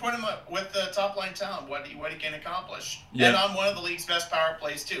if you put him up with the top-line talent, what he can accomplish. Yeah. And on one of the league's best power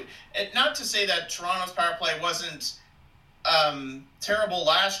plays, too. Not to say that Toronto's power play wasn't terrible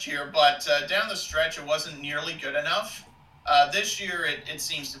last year, but down the stretch it wasn't nearly good enough. This year it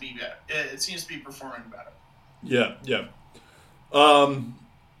seems to be better. It seems to be performing better. Yeah.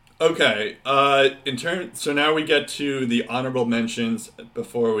 Okay. So now we get to the honorable mentions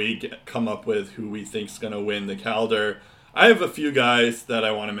before we come up with who we think's going to win the Calder. I have a few guys that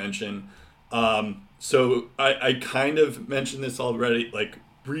I want to mention. So I kind of mentioned this already, like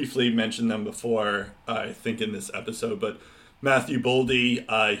briefly mentioned them before, I think in this episode, but Matthew Boldy,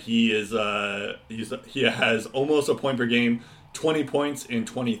 he has almost a point per game, 20 points in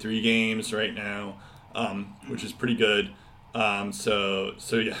 23 games right now, which is pretty good. So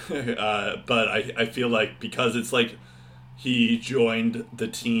yeah, but I feel like because it's like he joined the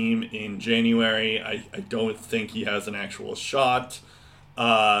team in January, I don't think he has an actual shot,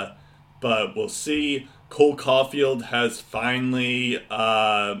 but we'll see. Cole Caulfield has finally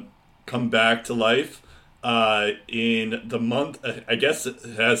come back to life in the month. I guess it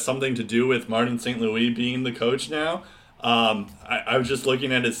has something to do with Martin St. Louis being the coach now. I was just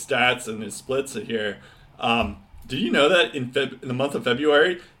looking at his stats and his splits here. Did you know that in the month of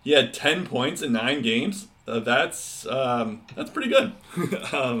February he had 10 points in 9 games? That's pretty good.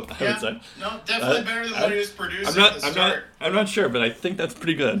 I would say. No, definitely better than what he was producing at the start. I'm not sure, but I think that's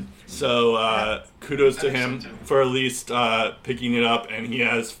pretty good. So kudos to him for at least picking it up, and he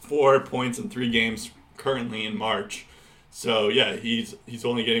has 4 points in 3 games currently in March. So yeah, he's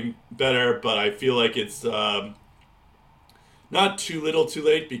only getting better, but I feel like it's not too little too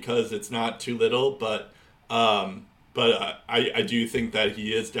late, because it's not too little, but I do think that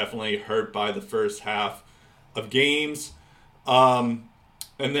he is definitely hurt by the first half of games.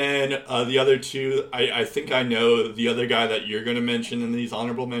 And then the other two, I think I know the other guy that you're going to mention in these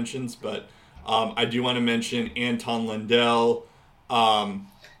honorable mentions, but I do want to mention Anton Lundell. He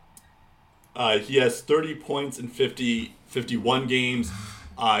has 30 points in 51 games.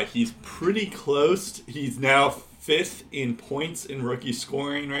 He's pretty close. He's now 5th in points in rookie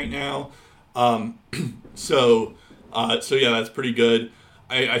scoring right now. So yeah, that's pretty good.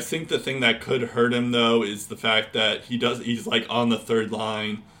 I think the thing that could hurt him though is the fact that he's like on the third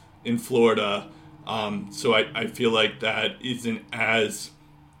line in Florida. So I feel like that isn't as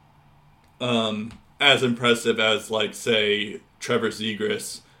impressive as like say Trevor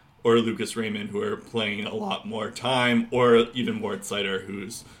Zegras or Lucas Raymond, who are playing a lot more time, or even Mort Seider,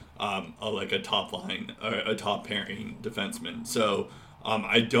 who's like a top line or a top pairing defenseman. So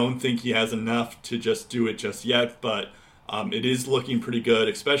I don't think he has enough to just do it just yet, but it is looking pretty good,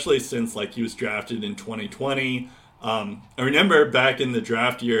 especially since like he was drafted in 2020. I remember back in the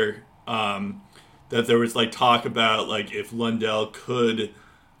draft year that there was like talk about like if Lundell could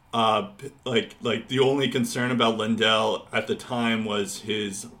like the only concern about Lundell at the time was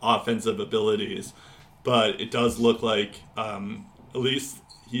his offensive abilities, but it does look like at least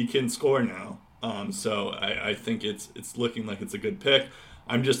he can score now. So I think it's looking like it's a good pick.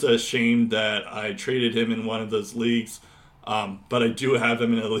 I'm just ashamed that I traded him in one of those leagues. But I do have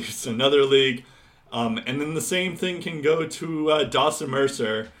him in at least another league. And then the same thing can go to Dawson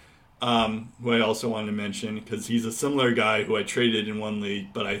Mercer, who I also wanted to mention, because he's a similar guy who I traded in one league,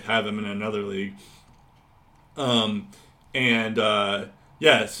 but I have him in another league. Yeah,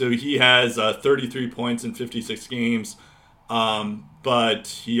 so he has 33 points in 56 games, but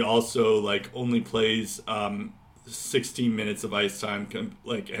he also like only plays 16 minutes of ice time,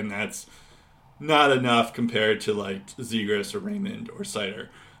 and that's not enough compared to like Zegras or Raymond or Seider.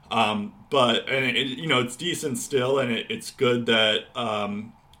 But it's decent still, and it's good that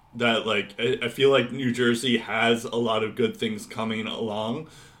that like I feel like New Jersey has a lot of good things coming along,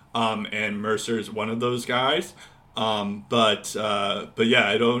 and Mercer is one of those guys. But yeah,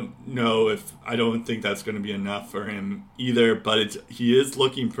 I don't think that's going to be enough for him either. But he is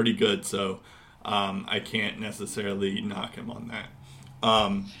looking pretty good, so I can't necessarily knock him on that.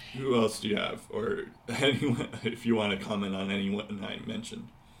 Who else do you have, or anyone, if you want to comment on anyone I mentioned?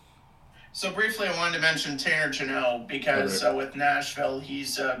 So briefly, I wanted to mention Tanner Jeannot because with Nashville,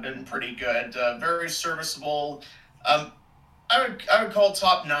 he's been pretty good, very serviceable. I would call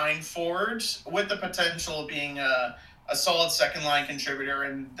top 9 forwards with the potential of being a solid second line contributor,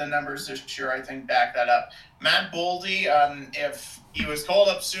 and the numbers this year I think back that up. Matt Boldy, if he was called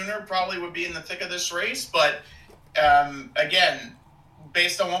up sooner, probably would be in the thick of this race, but again,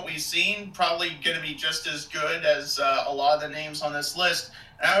 based on what we've seen, probably going to be just as good as a lot of the names on this list.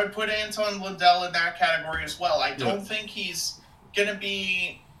 And I would put Anton Lundell in that category as well. I don't think he's going to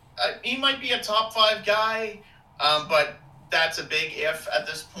be he might be a top 5 guy, but that's a big if at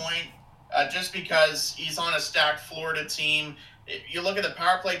this point, just because he's on a stacked Florida team. You look at the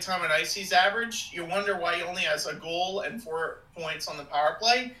power play time and ice he's averaged, you wonder why he only has a goal and 4 points on the power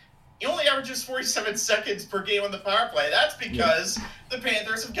play. He only averages 47 seconds per game on the power play. That's because the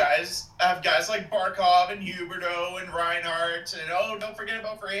Panthers have guys like Barkov and Huberdeau and Reinhardt, and don't forget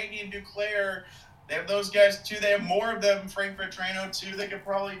about Verhaeghe and Duclair. They have those guys too. They have more of them. Frank Vetrano too. They could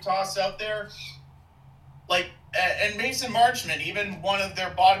probably toss out there. And Mason Marchment, even one of their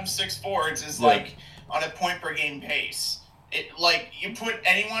bottom 6 forwards, is like on a point per game pace. You put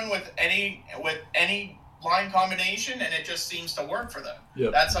anyone with any line combination, and it just seems to work for them.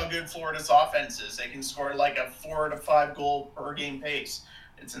 Yep. That's how good Florida's offense is. They can score like a 4 to 5 goal per game pace.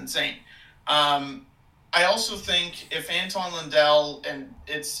 It's insane. I also think if Anton Lundell, and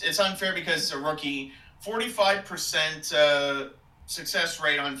it's unfair because it's a rookie, 45% success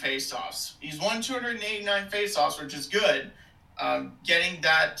rate on faceoffs. He's won 289 faceoffs, which is good. Getting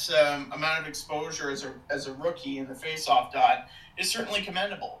that amount of exposure as a rookie in the faceoff dot is certainly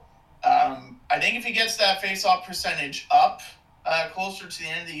commendable. I think if he gets that face-off percentage up closer to the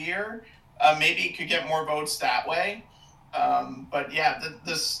end of the year, maybe he could get more votes that way. But yeah,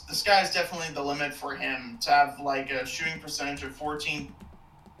 the sky's definitely the limit for him to have like a shooting percentage of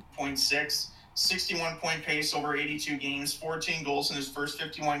 14.6, 61-point pace over 82 games, 14 goals in his first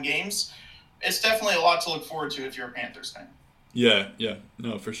 51 games. It's definitely a lot to look forward to if you're a Panthers fan. Yeah,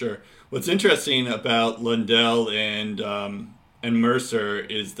 no, for sure. What's interesting about Lundell and Mercer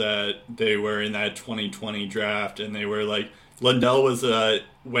is that they were in that 2020 draft, and they were like, Lundell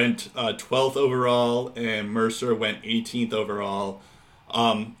went 12th overall, and Mercer went 18th overall.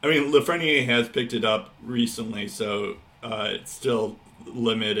 Lafreniere has picked it up recently, so it's still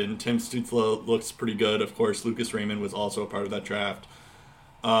limit, and Tim Stützle looks pretty good. Of course, Lucas Raymond was also a part of that draft.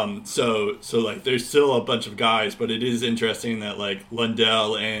 So like there's still a bunch of guys, but it is interesting that like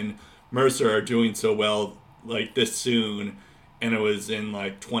Lundell and Mercer are doing so well like this soon, and it was in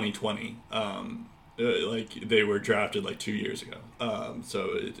like 2020. Like they were drafted like 2 years ago. So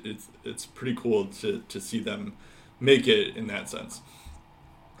it's pretty cool to see them make it in that sense.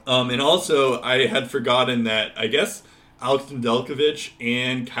 And also I had forgotten that I guess Alex Nedeljkovic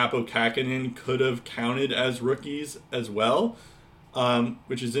and Capo Kakinen could have counted as rookies as well,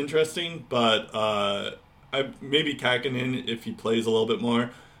 which is interesting. But maybe Kakinen if he plays a little bit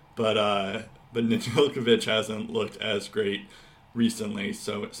more, but Nedeljkovic hasn't looked as great recently,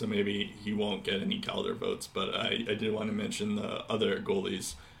 so maybe he won't get any Calder votes. But I did want to mention the other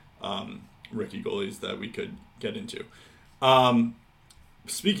goalies, rookie goalies that we could get into.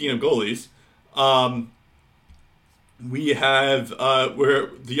 Speaking of goalies, we have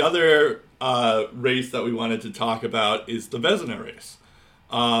where the other race that we wanted to talk about is the Vezina race.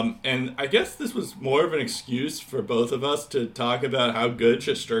 And I guess this was more of an excuse for both of us to talk about how good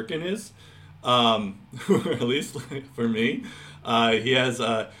Shesterkin is, or at least for me. He has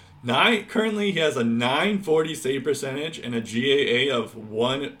currently he has a 940 save percentage and a GAA of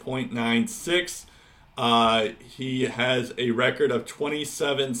 1.96. He has a record of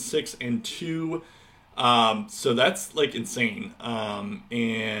 27-6-2. So that's like insane.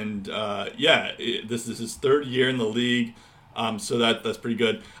 This is his third year in the league. So that's pretty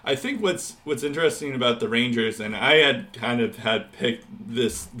good. I think what's interesting about the Rangers, and I had kind of had picked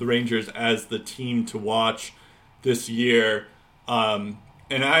the Rangers as the team to watch this year. And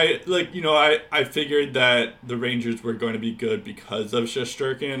I figured that the Rangers were going to be good because of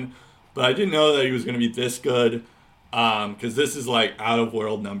Shesterkin, but I didn't know that he was going to be this good. Because this is like out of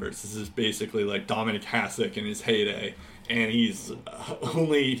world numbers. This is basically like Dominic Hasek in his heyday, and he's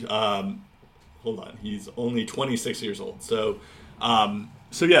only he's only 26 years old. So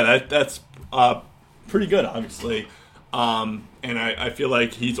that's pretty good, obviously. And I feel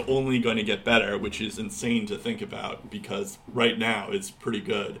like he's only going to get better, which is insane to think about because right now it's pretty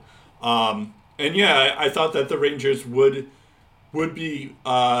good. I thought that the Rangers would be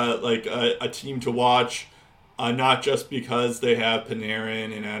like a team to watch. Not just because they have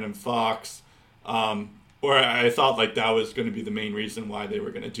Panarin and Adam Fox, or I thought like that was going to be the main reason why they were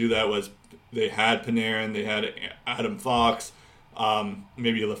going to do that was they had Panarin, they had Adam Fox,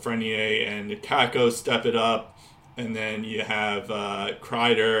 maybe Lafreniere and Kako step it up, and then you have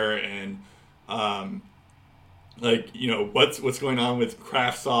Kreider and what's going on with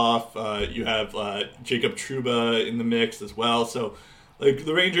Kravtsov. You have Jacob Trouba in the mix as well, so. Like,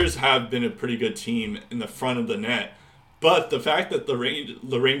 the Rangers have been a pretty good team in the front of the net. But the fact that the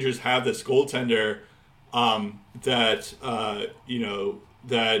Rangers have this goaltender that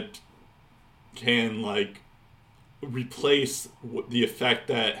can, like, replace the effect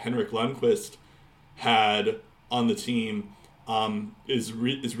that Henrik Lundqvist had on the team is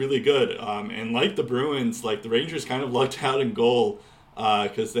really good. And like the Bruins, like, the Rangers kind of lucked out in goal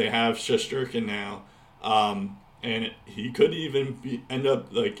because they have Shesterkin now. And he could even end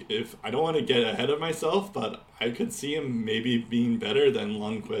up, like, if I don't want to get ahead of myself, but I could see him maybe being better than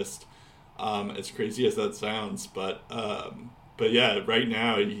Lundqvist, as crazy as that sounds. But yeah, right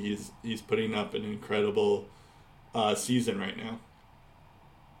now he's putting up an incredible season right now.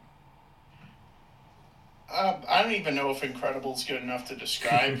 I don't even know if incredible is good enough to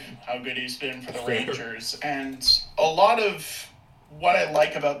describe how good he's been for the Rangers. And a lot of what I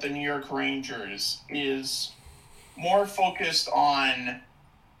like about the New York Rangers is more focused on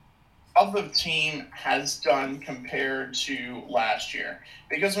how the team has done compared to last year.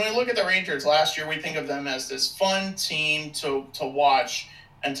 Because when we look at the Rangers last year, we think of them as this fun team to watch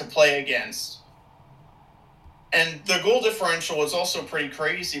and to play against. And the goal differential was also pretty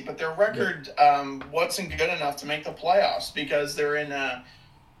crazy, but their record wasn't good enough to make the playoffs because they're in a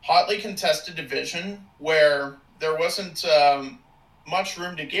hotly contested division where there wasn't much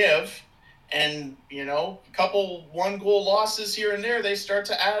room to give. And, a couple one-goal losses here and there, they start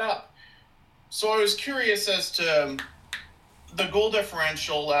to add up. So I was curious as to the goal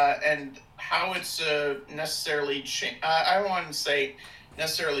differential and how it's necessarily changed. I don't want to say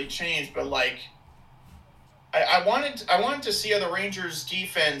necessarily changed, but, like, I wanted to see how the Rangers'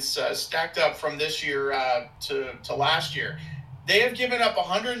 defense stacked up from this year to last year. They have given up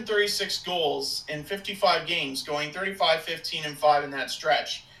 136 goals in 55 games, going 35-15-5 in that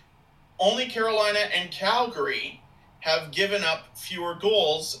stretch. Only Carolina and Calgary have given up fewer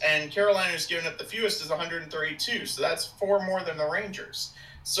goals, and Carolina has given up the fewest is 132. So that's 4 more than the Rangers.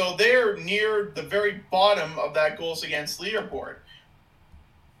 So they're near the very bottom of that goals against leaderboard.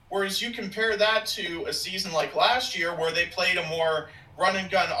 Whereas you compare that to a season like last year where they played a more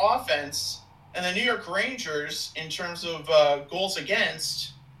run-and-gun offense, and the New York Rangers, in terms of goals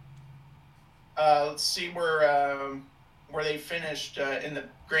against, let's see where they finished in the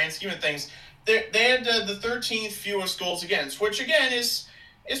grand scheme of things. They had the 13th fewest goals against, which again is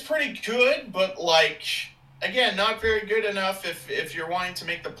pretty good, but again, not very good enough if you're wanting to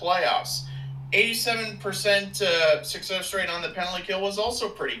make the playoffs. 87% success rate on the penalty kill was also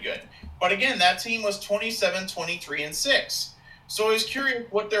pretty good. But again, that team was 27, 23, and 6. So I was curious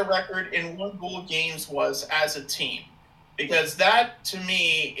what their record in one-goal games was as a team. Because that, to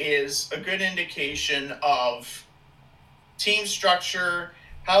me, is a good indication of team structure,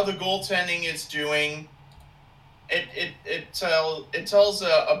 how the goaltending is doing. It tells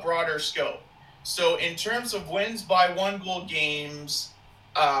a broader scope. So in terms of wins by one-goal games,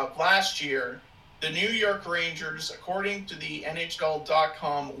 last year, the New York Rangers, according to the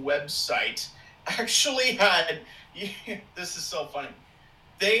NHL.com website, actually had this is so funny.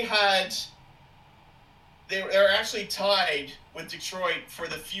 They were actually tied with Detroit for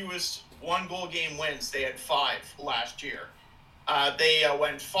the fewest one-goal game wins. They had 5 last year. They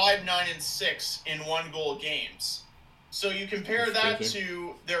went 5-9-6 in one-goal games. So you compare that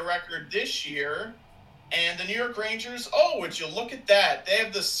to their record this year. And the New York Rangers, would you look at that? They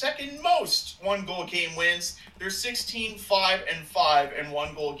have the second most one-goal game wins. They're 16-5-5 in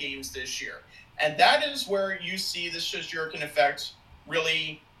one-goal games this year. And that is where you see the Shesterkin effect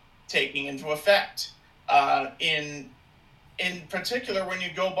really taking into effect. In particular, when you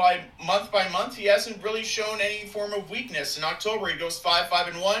go by month, he hasn't really shown any form of weakness. In October, he goes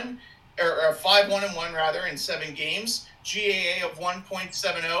 5-5-1, or 5-1-1 rather, in 7 games. GAA of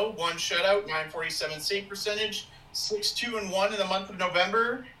 1.70, 1 shutout, 947 save percentage, 6-2-1 in the month of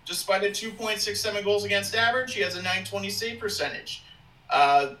November. Despite a 2.67 goals against average, he has a 920 save percentage.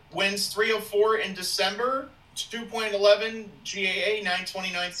 Wins 3 of 4 in December, 2.11 GAA,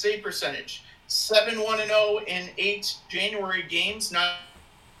 929 save percentage. 7-1-0 in 8 January games,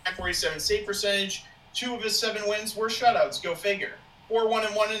 947 save percentage. 2 of his 7 wins were shutouts, go figure.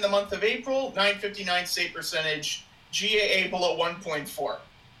 4-1-1 in the month of April, 959 save percentage. GAA below 1.4.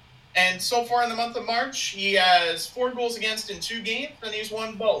 And so far in the month of March, he has 4 goals against in 2 games, and he's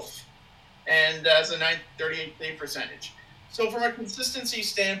won both. And has a 938 save percentage. So from a consistency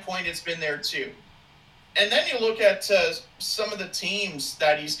standpoint, it's been there too. And then you look at some of the teams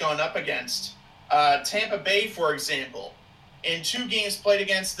that he's gone up against. Tampa Bay, for example. In 2 games played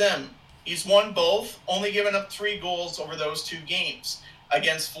against them, he's won both, only given up 3 goals over those 2 games.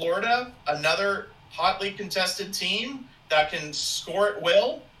 Against Florida, another hotly contested team that can score at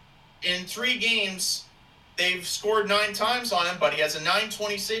will. In 3 games, they've scored 9 times on him, but he has a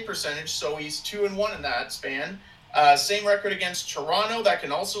 920 save percentage, so he's 2-1 in that span. Same record against Toronto that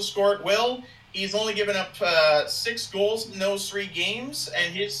can also score at will. He's only given up 6 goals in those 3 games,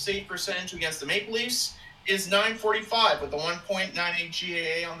 and his save percentage against the Maple Leafs is 945 with a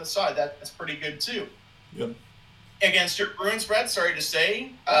 1.98 GAA on the side. That's pretty good too. Yep. Against your Bruins, Brett, sorry to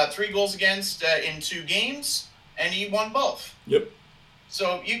say, 3 goals against in 2 games, and he won both. Yep.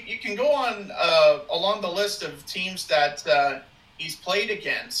 So you can go on along the list of teams that he's played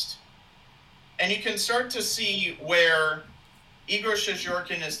against, and you can start to see where Igor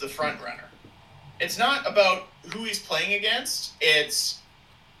Shesterkin is the front runner. It's not about who he's playing against. It's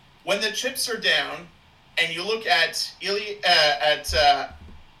when the chips are down, and you look at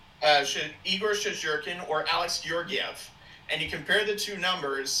Igor Shesterkin or Alex Georgiev, and you compare the 2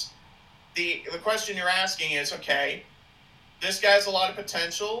 numbers, the question you're asking is, okay, this guy's a lot of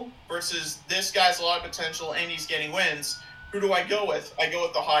potential versus this guy's a lot of potential and he's getting wins. Who do I go with? I go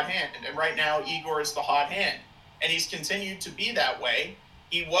with the hot hand. And right now, Igor is the hot hand. And he's continued to be that way.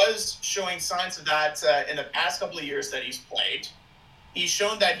 He was showing signs of that in the past couple of years that he's played. He's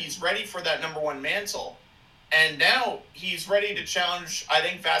shown that he's ready for that number 1 mantle. And now he's ready to challenge, I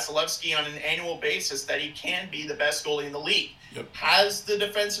think, Vasilevsky on an annual basis that he can be the best goalie in the league. Yep. Has the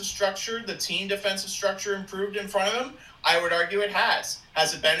defensive structure, the team defensive structure improved in front of him? I would argue it has.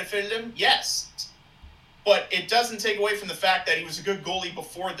 Has it benefited him? Yes. But it doesn't take away from the fact that he was a good goalie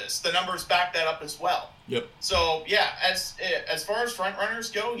before this. The numbers back that up as well. Yep. So, yeah, as far as front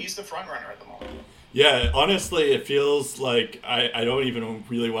runners go, he's the front runner at the moment. Yeah, honestly, it feels like I don't even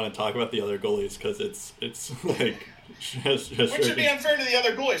really want to talk about the other goalies because it's like just which would be unfair to the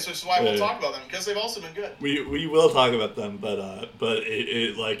other goalies, which is why we'll talk about them because they've also been good. We will talk about them, but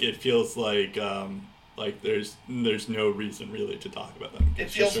it feels like there's no reason really to talk about them. It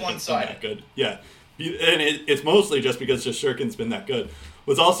feels one-sided. Good, yeah, and it's mostly just because Shesterkin's been that good.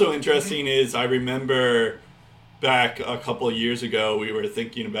 What's also interesting is I remember back a couple of years ago, we were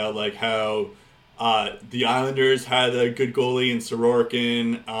thinking about like how the Islanders had a good goalie in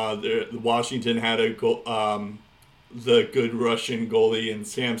Sorokin. The Washington had the good Russian goalie in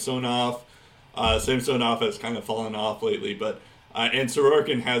Samsonov. Samsonov has kind of fallen off lately, but and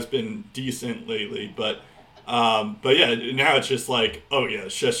Sorokin has been decent lately. But yeah, now it's just like, oh yeah,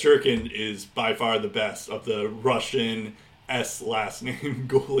 Shesterkin is by far the best of the Russian last name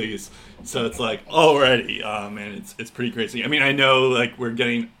goalies. So it's like already, man, it's pretty crazy. I mean, I know like we're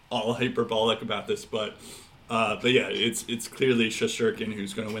getting all hyperbolic about this, but yeah, it's clearly Shesterkin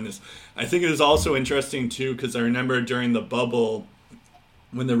who's going to win this. I think it is also interesting too because I remember during the bubble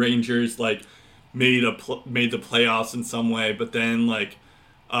when the Rangers like made the playoffs in some way, but then like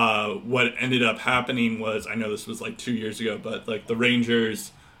what ended up happening was, I know this was like 2 years ago, but like the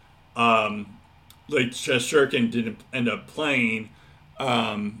Rangers like Shesterkin didn't end up playing,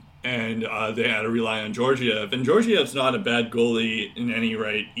 and they had to rely on Georgiev. And Georgiev's not a bad goalie in any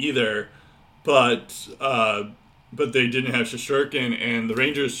right either, but they didn't have Shesterkin, and the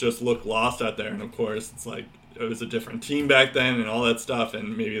Rangers just looked lost out there. And of course, it's like it was a different team back then and all that stuff,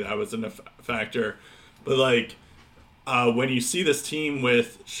 and maybe that was a factor. But like when you see this team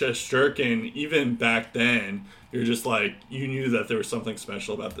with Shesterkin, even back then, you're just like, you knew that there was something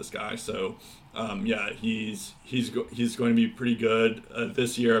special about this guy. So yeah, he's going to be pretty good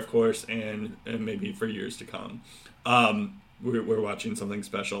this year, of course, and maybe for years to come. We're watching something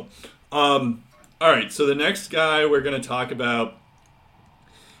special. All right, so the next guy we're going to talk about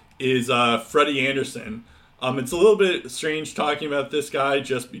is Freddie Anderson. It's a little bit strange talking about this guy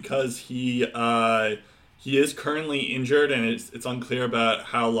just because he is currently injured, and it's unclear about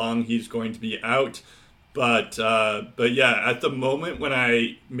how long he's going to be out. But yeah, at the moment when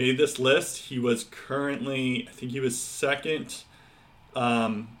I made this list, he was currently, I think he was second. If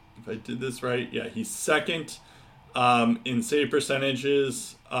I did this right, yeah, he's second in save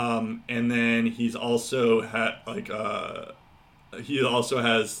percentages, and then he's also he also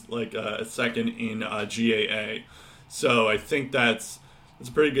has like a second in GAA. So I think it's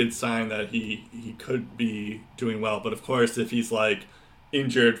a pretty good sign that he could be doing well. But of course, if he's like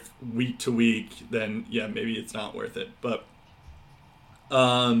injured week to week, then yeah, maybe it's not worth it. But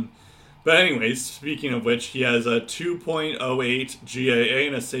anyways, speaking of which, he has a 2.08 GAA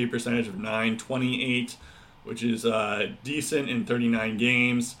and a save percentage of .928, which is decent in 39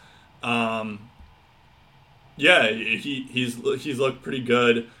 games. Yeah, he's looked pretty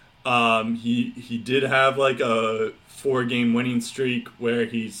good. He did have like a 4-game winning streak where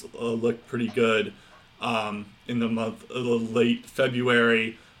he's looked pretty good in the month of late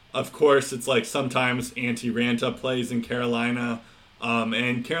February. Of course, it's like sometimes Antti Ranta plays in Carolina,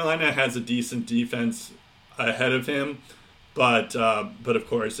 and Carolina has a decent defense ahead of him, but of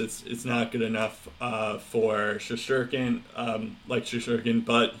course it's not good enough for Shesterkin,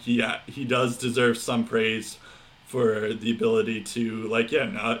 but he does deserve some praise for the ability to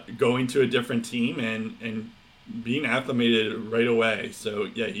not going to a different team and being acclimated right away. So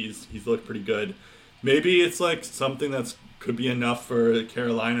yeah, he's looked pretty good. Maybe it's like something that's could be enough for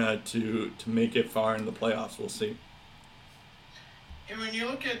Carolina to make it far in the playoffs. We'll see. And when you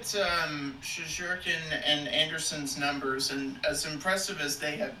look at Shesterkin and Anderson's numbers, and as impressive as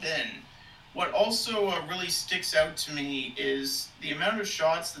they have been, what also really sticks out to me is the amount of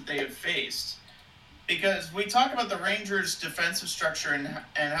shots that they have faced. Because we talk about the Rangers' defensive structure and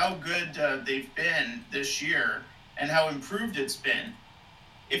how good they've been this year and how improved it's been.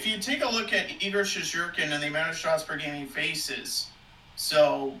 If you take a look at Igor Shesterkin and the amount of shots per game he faces,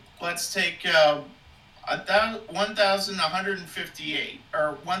 so let's take 1,158,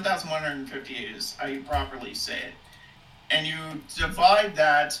 or 1,158 is how you properly say it, and you divide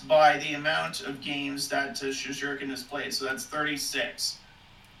that by the amount of games that Shesterkin has played, so that's 36.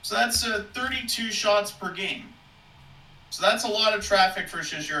 So that's 32 shots per game. So that's a lot of traffic for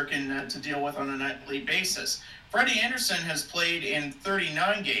Shesterkin to deal with on a nightly basis. Freddie Anderson has played in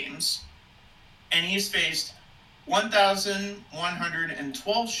 39 games, and he's faced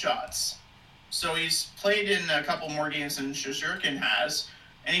 1,112 shots. So he's played in a couple more games than Shesterkin has,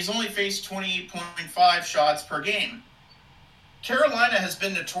 and he's only faced 28.5 shots per game. Carolina has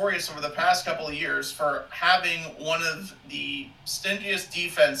been notorious over the past couple of years for having one of the stingiest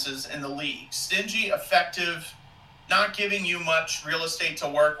defenses in the league. Stingy, effective, not giving you much real estate to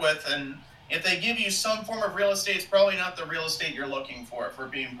work with, and if they give you some form of real estate, it's probably not the real estate you're looking for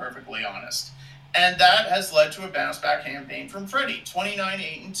being perfectly honest. And that has led to a bounce-back campaign from Freddie.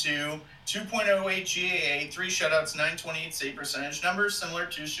 29-8-2, 2.08 GAA, 3 shutouts, 928 save percentage, numbers similar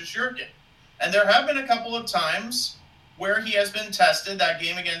to Shesterkin. And there have been a couple of times where he has been tested. That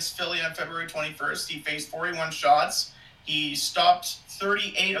game against Philly on February 21st, he faced 41 shots. He stopped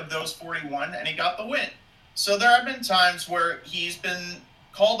 38 of those 41, and he got the win. So there have been times where he's been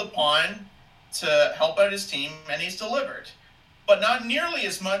called upon to help out his team, and he's delivered. But not nearly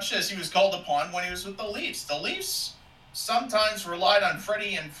as much as he was called upon when he was with the Leafs. The Leafs sometimes relied on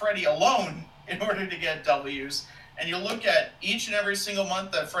Freddie and Freddie alone in order to get W's. And you look at each and every single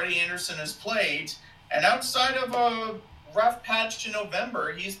month that Freddie Anderson has played, and outside of a rough patch in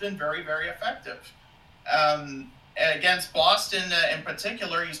November, he's been very, very effective. Against Boston in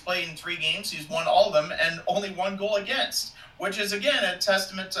particular, he's played in 3 games. He's won all of them and only 1 goal against, which is, again, a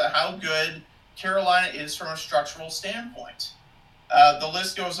testament to how good Carolina is from a structural standpoint. The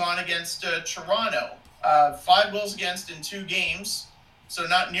list goes on against Toronto. 5 goals against in 2 games, so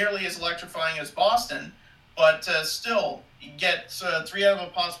not nearly as electrifying as Boston, but still, you get 3 out of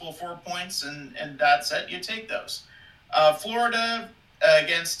a possible 4 points, and that's it. You take those. Florida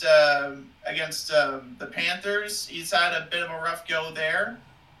against the Panthers, he's had a bit of a rough go there.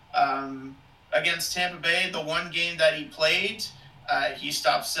 Against Tampa Bay, the 1 game that he played, he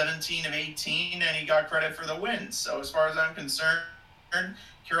stopped 17 of 18, and he got credit for the win. So as far as I'm concerned,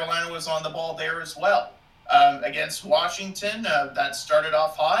 Carolina was on the ball there as well. Against Washington, that started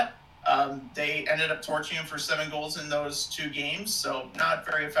off hot. They ended up torching him for 7 goals in those 2 games, so not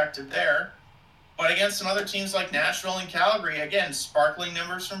very effective there. But against some other teams like Nashville and Calgary, again, sparkling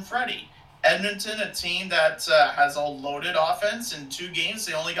numbers from Freddie. Edmonton, a team that has a loaded offense. In 2 games,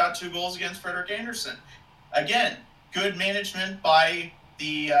 they only got 2 goals against Frederik Andersen. Again, good management by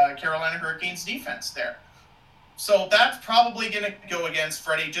the Carolina Hurricanes defense there. So that's probably going to go against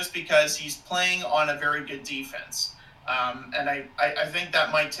Freddie just because he's playing on a very good defense. And I think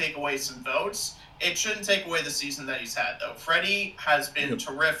that might take away some votes. It shouldn't take away the season that he's had, though. Freddie has been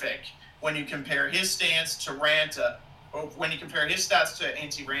terrific when you compare his stance to Ranta, or when you compare his stats to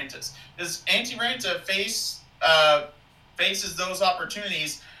Antti Ranta's. Because Antti Ranta faces those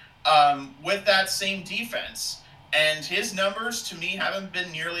opportunities with that same defense. And his numbers, to me, haven't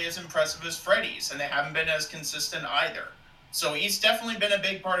been nearly as impressive as Freddie's, and they haven't been as consistent either. So he's definitely been a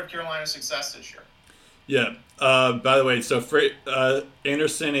big part of Carolina's success this year. Yeah. By the way, so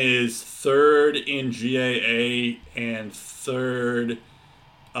Anderson is 3rd in GAA and 3rd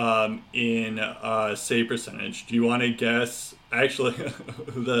in save percentage. Do you want to guess? Actually,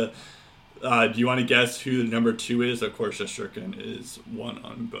 do you want to guess who the number 2 is? Of course, Shesterkin is 1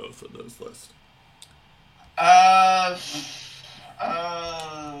 on both of those lists. I'll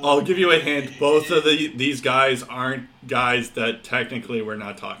give you a hint. Both of these guys aren't guys that technically we're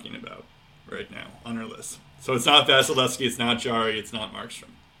not talking about right now on our list. So it's not Vasilevsky, it's not Jari, it's not Markstrom.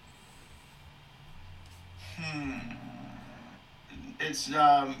 It's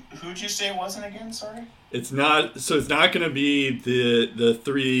who'd you say it wasn't again? Sorry. It's not. So it's not going to be the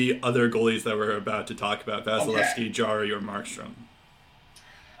 3 other goalies that we're about to talk about: Vasilevsky, Jari, or Markstrom.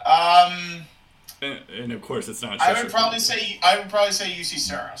 And of course, it's not. I would probably say UC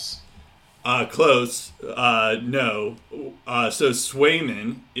Saros. Close. No. So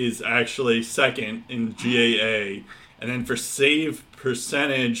Swayman is actually 2nd in GAA, and then for save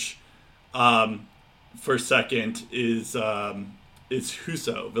percentage, for 2nd is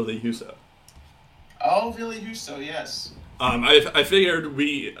Husso, Ville Husso. Oh, Ville Husso, yes. I figured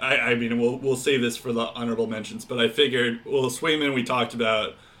I mean we'll save this for the honorable mentions, but I figured Swayman we talked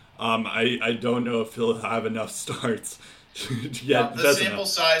about. I don't know if he'll have enough starts to get the sample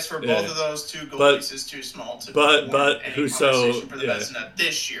size for both of those 2 goalies is too small to warrant any conversation for the Vezina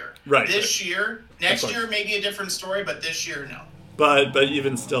this year. Right. This year, next year maybe a different story, but this year no. But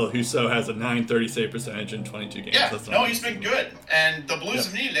even still, Husso has a .930 save percentage in 22 games. Yeah, he's been good, and the Blues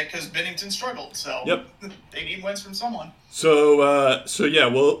have needed it because Binnington struggled. So they need wins from someone. So yeah,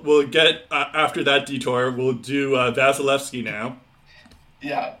 we'll get after that detour. We'll do Vasilevsky now.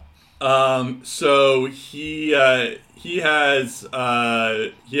 Yeah. So he has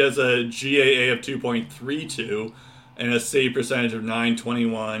a GAA of 2.32 and a save percentage of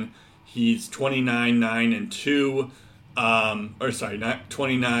 .921. He's 29, 9, and 2.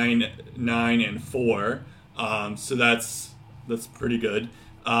 29, 9, and 4. So that's pretty good.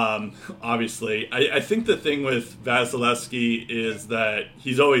 Obviously, I think the thing with Vasilevsky is that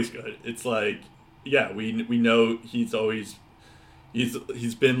he's always good. It's like, yeah, we know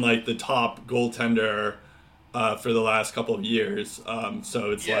he's been like the top goaltender for the last couple of years.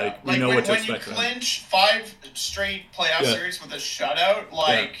 So it's like we know what to expect. When you clinch 5 straight playoff series with a shutout,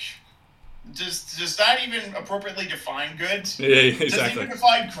 does that even appropriately define good? Yeah, exactly. Does it even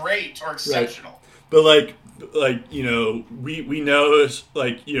define great or exceptional? Right. But we know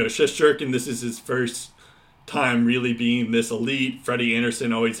Shesterkin, this is his first time really being this elite. Freddie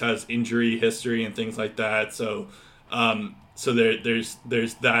Anderson always has injury history and things like that, so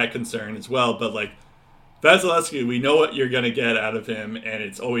there's that concern as well. But like Vasilevsky, we know what you're going to get out of him, and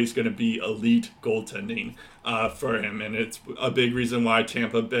it's always going to be elite goaltending for him, and it's a big reason why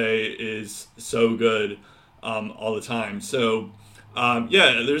Tampa Bay is so good all the time. So,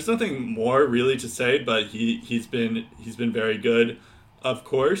 there's nothing more really to say, but he's been very good, of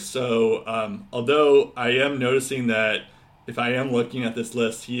course. So, although I am noticing that if I am looking at this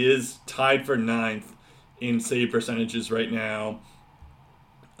list, he is tied for 9th in save percentages right now.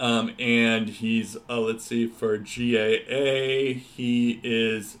 And he's, let's see, for GAA, he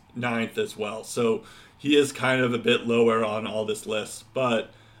is 9th as well. So he is kind of a bit lower on all this list,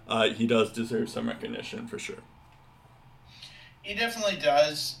 but he does deserve some recognition for sure. He definitely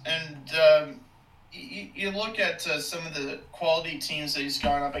does. And you look at some of the quality teams that he's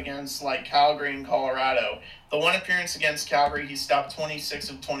gone up against, like Calgary and Colorado. The one appearance against Calgary, he stopped 26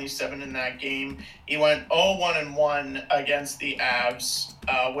 of 27 in that game. He went 0-1-1 against the Avs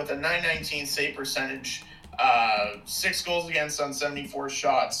with a .919 save percentage, 6 goals against on 74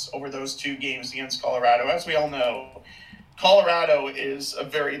 shots over those 2 games against Colorado. As we all know, Colorado is a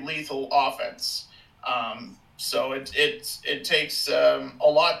very lethal offense. So it takes a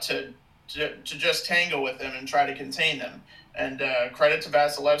lot to just tango with them and try to contain them. And credit to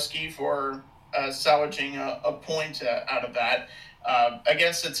Vasilevsky for salvaging a point out of that.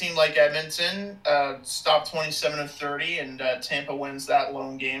 Against a team like Edmonton, stopped 27 of 30, and Tampa wins that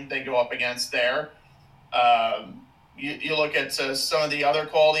lone game they go up against there. You look at some of the other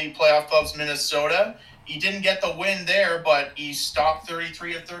quality playoff clubs, Minnesota. He didn't get the win there, but he stopped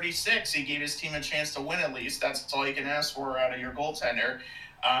 33 of 36. He gave his team a chance to win at least. That's all you can ask for out of your goaltender.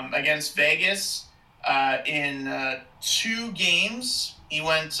 Against Vegas, in 2 games, he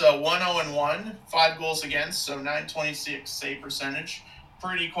went 1-0-1, 5 goals against, so .926 save percentage.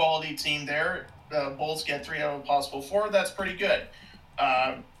 Pretty quality team there. Bulls get 3 out of a possible 4. That's pretty good.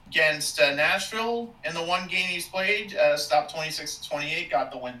 Against Nashville, in the 1 game he's played, stopped 26 of 28,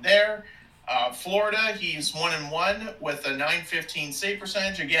 got the win there. Florida, he's 1-1 with a .915 save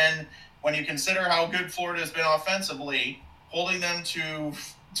percentage. Again, when you consider how good Florida has been offensively, holding them to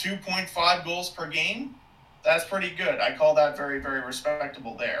 2.5 goals per game, that's pretty good. I call that very, very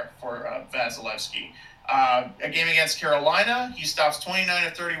respectable there for Vasilevsky. A game against Carolina, he stops 29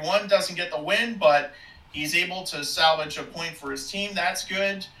 of 31, doesn't get the win, but he's able to salvage a point for his team. That's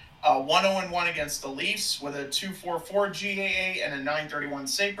good. 1-0-1 against the Leafs with a 2.44 GAA and a .931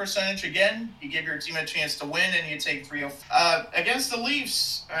 save percentage. Again, you give your team a chance to win and you take 3-0. Against the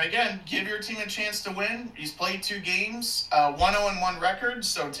Leafs, again, give your team a chance to win. He's played 2 games, 1-0-1 record,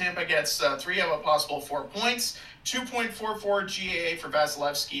 so Tampa gets 3 of a possible 4 points. 2.44 GAA for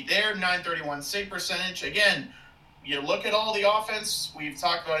Vasilevsky there, .931 save percentage. Again, you look at all the offense, we've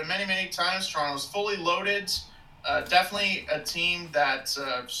talked about it many, many times. Toronto's fully loaded. Definitely a team that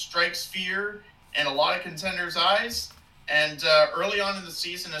strikes fear in a lot of contenders' eyes. And early on in the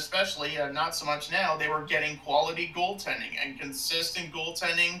season especially, not so much now, they were getting quality goaltending and consistent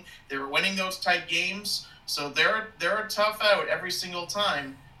goaltending. They were winning those tight games. So they're a tough out every single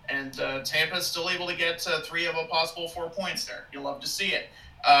time. And Tampa's still able to get 3 of a possible 4 points there. You'll love to see it.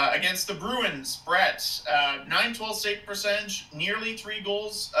 Against the Bruins, Brett, .912 save percentage, nearly 3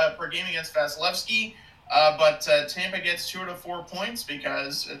 goals per game against Vasilevsky. But Tampa gets 2 out of 4 points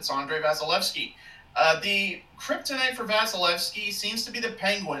because it's Andrei Vasilevsky. The kryptonite for Vasilevsky seems to be the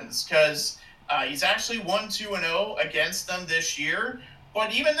Penguins because he's actually 1-2-0 against them this year.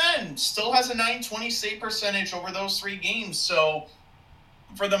 But even then, still has a .920 save percentage over those 3 games. So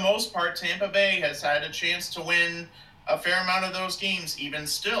for the most part, Tampa Bay has had a chance to win a fair amount of those games even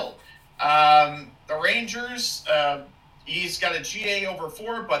still. The Rangers... he's got a GA over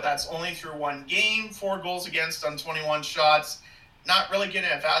 4, but that's only through 1 game. 4 goals against on 21 shots. Not really going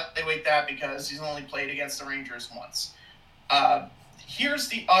to evaluate that because he's only played against the Rangers once. Here's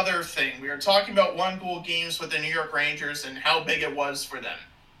the other thing. We were talking about 1-goal games with the New York Rangers and how big it was for them.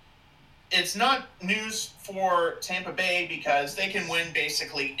 It's not news for Tampa Bay because they can win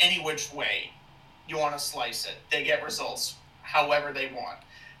basically any which way you want to slice it. They get results however they want.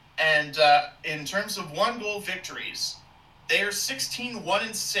 And in terms of 1-goal victories, they are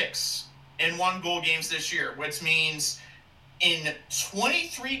 16-1-6 in 1-goal games this year, which means in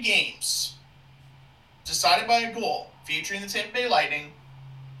 23 games decided by a goal featuring the Tampa Bay Lightning,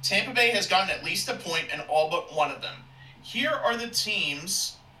 Tampa Bay has gotten at least a point in all but 1 of them. Here are the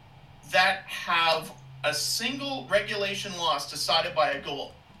teams that have a single regulation loss decided by a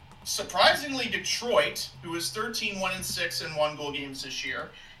goal. Surprisingly, Detroit, who is 13-1-6 in 1-goal games this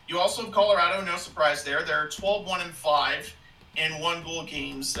year. You also have Colorado, no surprise there. They're 12-1-5 in 1-goal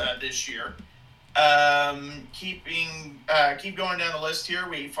games this year. Keep going down the list here.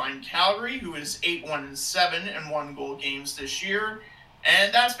 We find Calgary, who is 8-1-7 in 1-goal games this year.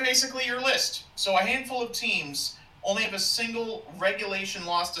 And that's basically your list. So a handful of teams only have a single regulation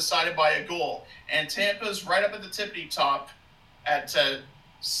loss decided by a goal. And Tampa's right up at the tippity top at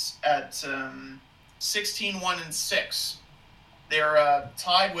 16-1-6. They're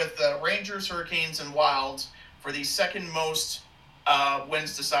tied with the Rangers, Hurricanes, and Wild for the second most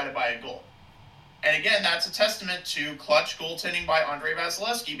wins decided by a goal. And again, that's a testament to clutch goaltending by Andrei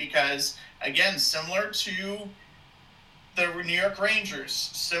Vasilevskiy because, again, similar to the New York Rangers,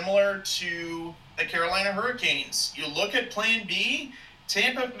 similar to the Carolina Hurricanes, you look at Plan B,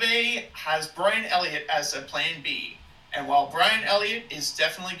 Tampa Bay has Brian Elliott as a Plan B. And while Brian Elliott is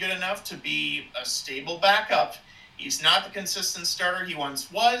definitely good enough to be a stable backup, he's not the consistent starter he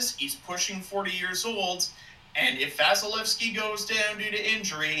once was. He's pushing 40 years old. And if Vasilevskiy goes down due to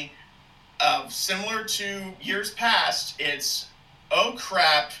injury, similar to years past, it's, oh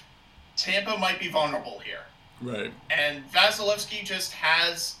crap, Tampa might be vulnerable here. Right. And Vasilevskiy just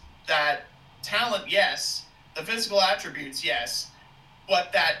has that talent, yes. The physical attributes, yes.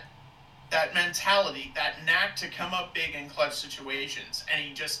 But that mentality, that knack to come up big in clutch situations. And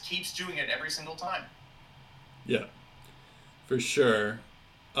he just keeps doing it every single time. Yeah, for sure.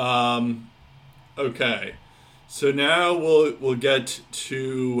 Okay. So now we'll get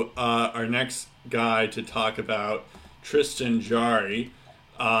to our next guy to talk about, Tristan Jarry.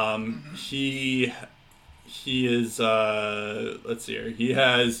 He is let's see here. He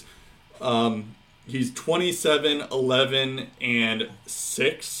has he's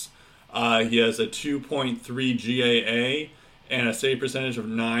 27-11-6. He has a 2.3 GAA and a save percentage of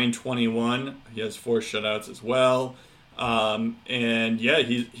 .921. He has 4 shutouts as well. And yeah,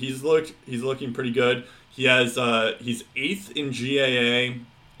 he's looking pretty good. He has he's 8th in GAA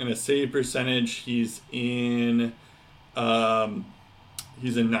and a save percentage. He's in 9th.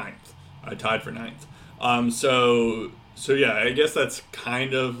 Tied for 9th. So yeah, I guess that's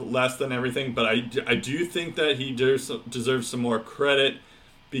kind of less than everything, but I do think that he deserves some more credit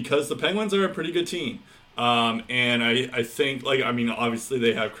because the Penguins are a pretty good team. And I think, obviously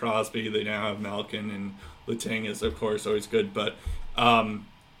they have Crosby, they now have Malkin, and Letang is, of course, always good, but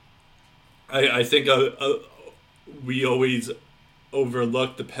I think we always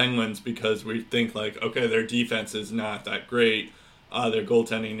overlook the Penguins because we think, okay, their defense is not that great. Their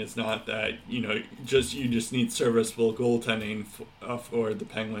goaltending is not that, you just need serviceable goaltending for the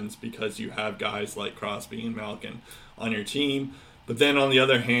Penguins because you have guys like Crosby and Malkin on your team. But then on the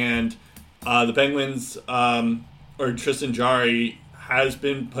other hand, the Penguins, or Tristan Jarry, has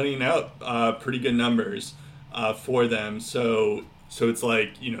been putting out pretty good numbers for them. So it's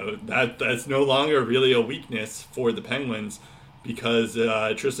that's no longer really a weakness for the Penguins because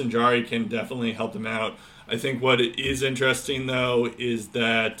Tristan Jarry can definitely help them out. I think what is interesting, though, is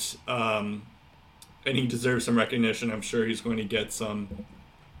that, and he deserves some recognition. I'm sure he's going to get some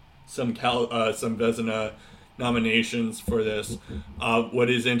Vezina nominations for this. What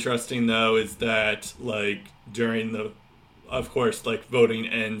is interesting, though, is that, during of course, voting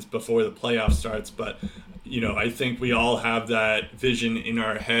ends before the playoff starts, but, I think we all have that vision in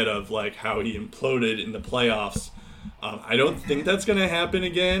our head of, how he imploded in the playoffs. I don't think that's going to happen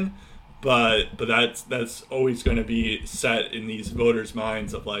again. But that's always going to be set in these voters'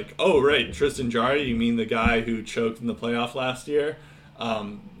 minds of oh right, Tristan Jarry, you mean the guy who choked in the playoff last year?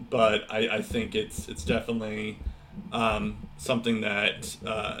 But I think it's definitely something that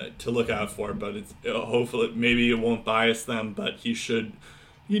to look out for. But it's hopefully maybe it won't bias them, but he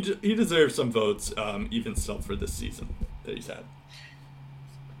deserves some votes even still for this season that he's had.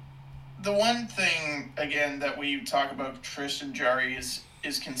 The one thing again that we talk about Tristan Jarry is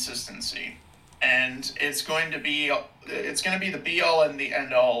consistency, and it's going to be the be all and the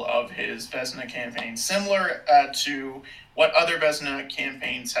end all of his Vezina campaign, similar to what other Vezina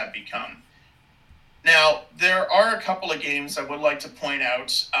campaigns have become. Now, there are a couple of games I would like to point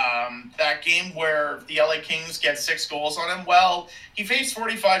out. That game where the LA Kings get 6 goals on him, well, he faced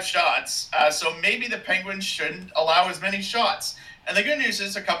 45 shots, so maybe the Penguins shouldn't allow as many shots. And the good news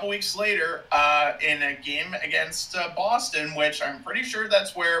is a couple weeks later, in a game against Boston, which I'm pretty sure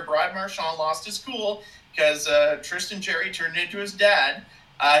that's where Brad Marchand lost his cool because Tristan Jarry turned into his dad,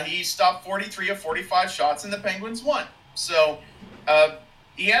 he stopped 43 of 45 shots and the Penguins won. So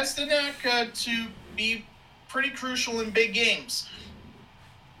he has the knack to be pretty crucial in big games.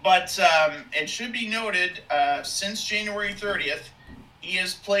 But it should be noted, since January 30th, he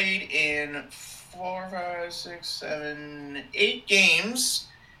has played in 4, 5, 6, 7, 8 games,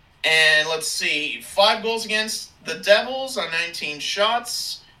 And let's see, 5 goals against the Devils on 19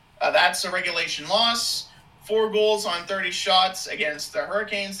 shots. That's a regulation loss. 4 goals on 30 shots against the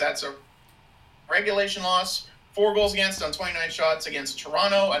Hurricanes. That's a regulation loss. 4 goals against on 29 shots against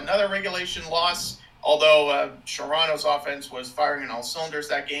Toronto. Another regulation loss. Although Toronto's offense was firing on all cylinders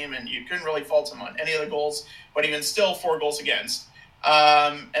that game, and you couldn't really fault him on any of the goals, but even still, 4 goals against.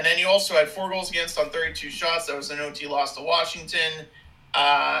 And then you also had 4 goals against on 32 shots. That was an OT loss to Washington.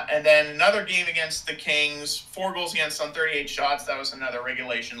 And then another game against the Kings, 4 goals against on 38 shots. That was another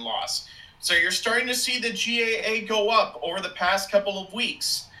regulation loss. So you're starting to see the GAA go up over the past couple of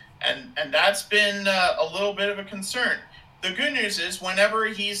weeks, and that's been a little bit of a concern. The good news is whenever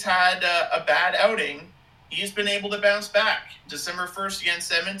he's had a bad outing, he's been able to bounce back. December 1st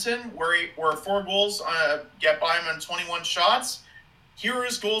against Edmonton, where 4 goals get by him on 21 shots. Here are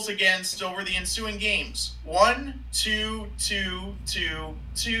his goals against over the ensuing games. 1, 2, 2, 2,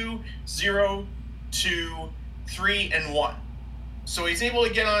 2, 0, 2, 3, and 1. So he's able to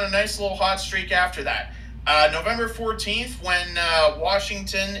get on a nice little hot streak after that. November 14th, when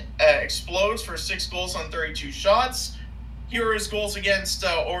Washington explodes for 6 goals on 32 shots. Here are his goals against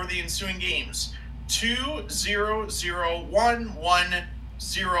over the ensuing games. 2, 0, 0, 1, 1,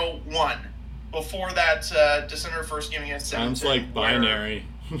 0, 1. Before that December 1st game against Edmonton. Sounds like binary.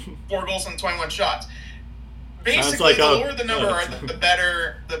 4 goals on 21 shots. Basically, like the lower the number,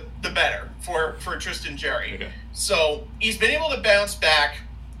 the better for Tristan Jarry. Okay. So he's been able to bounce back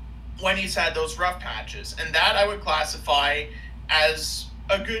when he's had those rough patches, and that I would classify as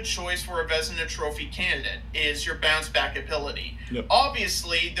a good choice for a Vezina Trophy candidate, is your bounce back ability. Yep.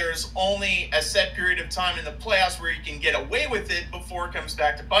 Obviously, there's only a set period of time in the playoffs where you can get away with it before it comes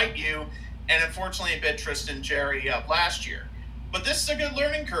back to bite you, and unfortunately it bit Tristan Jarry up last year. But this is a good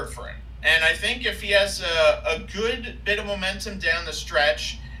learning curve for him, and I think if he has a good bit of momentum down the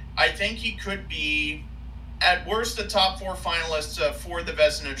stretch, I think he could be, at worst, a top 4 finalist for the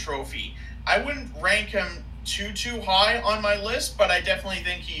Vezina Trophy. I wouldn't rank him too high on my list, but I definitely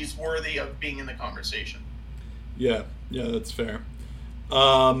think he's worthy of being in the conversation. Yeah, that's fair.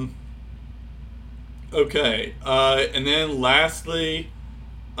 Okay, and then lastly,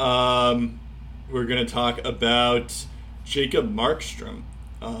 we're going to talk about Jacob Markstrom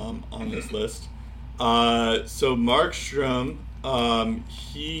on this list. So Markstrom,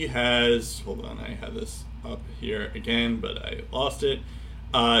 he has, hold on, I have this up here again, but I lost it.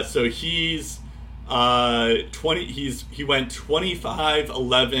 So he's 20. He went 25,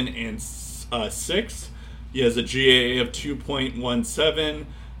 11, and 6. He has a GAA of 2.17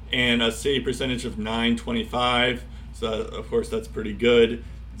 and a save percentage of 925. So of course that's pretty good.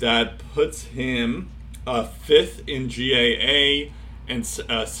 That puts him 5th in GAA, and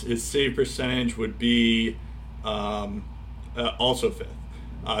his save percentage would be also 5th.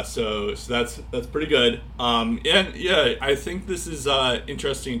 So that's pretty good. And yeah, I think this is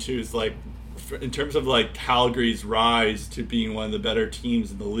interesting too. Is like in terms of like Calgary's rise to being one of the better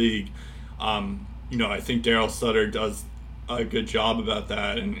teams in the league. I think Daryl Sutter does a good job about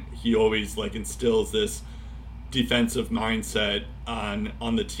that, and he always like instills this defensive mindset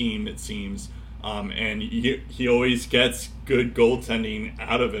on the team, it seems. And he always gets good goaltending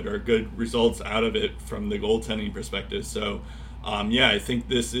out of it, or good results out of it from the goaltending perspective. So, I think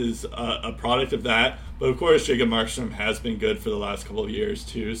this is a product of that. But of course, Jacob Markstrom has been good for the last couple of years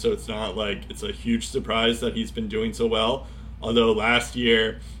too. So it's not like it's a huge surprise that he's been doing so well. Although last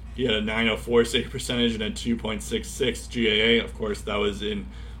year he had a 904 save percentage and a 2.66 GAA. Of course, that was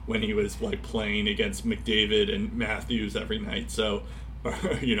when he was like playing against McDavid and Matthews every night. So,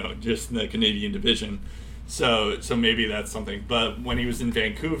 just in the Canadian division. So maybe that's something. But when he was in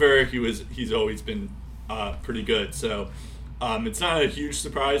Vancouver, he's always been pretty good. So it's not a huge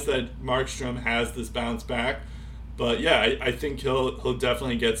surprise that Markstrom has this bounce back. But yeah, I think he'll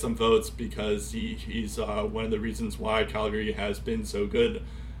definitely get some votes because he's one of the reasons why Calgary has been so good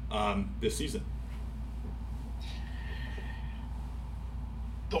this season.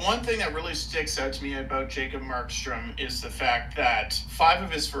 The one thing that really sticks out to me about Jacob Markstrom is the fact that 5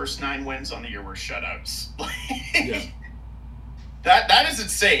 of his first 9 wins on the year were shutouts. Yeah. That is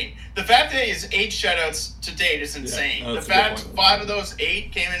insane. The fact that he has 8 shutouts to date is insane. Yeah, the fact 5 of those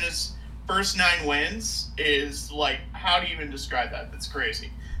 8 came in his first 9 wins is like, how do you even describe that? That's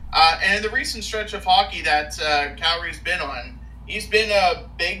crazy. And in the recent stretch of hockey that Calgary's been on, he's been a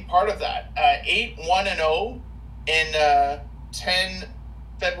big part of that. 8-1-0 in 10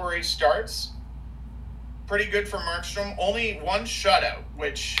 February starts. Pretty good for Markstrom. Only 1 shutout,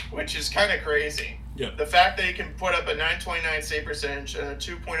 which is kind of crazy. Yeah. The fact that he can put up a 929 save percentage and a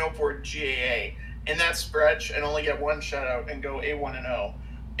 2.04 GAA in that stretch and only get 1 shutout and go 8-1-0.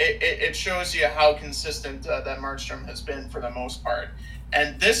 it shows you how consistent that Markstrom has been for the most part.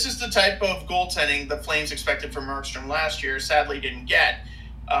 And this is the type of goaltending the Flames expected from Markstrom last year. Sadly, didn't get,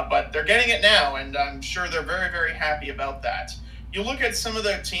 but they're getting it now, and I'm sure they're very, very happy about that. You look at some of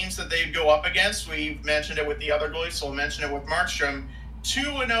the teams that they go up against. We mentioned it with the other goalies, so we'll mention it with Markstrom.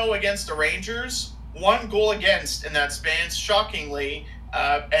 2-0 against the Rangers, 1 goal against in that span. Shockingly,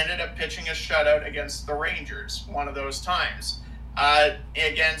 ended up pitching a shutout against the Rangers one of those times.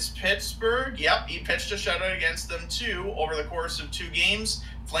 Against Pittsburgh, yep, he pitched a shutout against them too over the course of 2 games.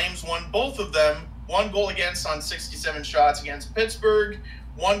 Flames won both of them. 1 goal against on 67 shots against Pittsburgh.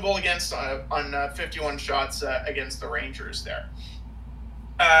 1 goal against on 51 shots against the Rangers there.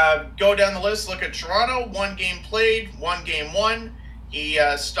 Go down the list, look at Toronto. 1 game played, 1 game won. He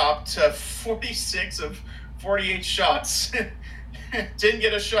stopped 46 of 48 shots. Didn't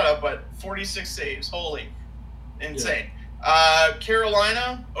get a shutout, but 46 saves. Holy. Insane. Yeah.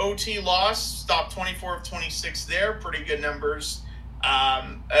 Carolina, OT loss, stopped 24 of 26 there. Pretty good numbers.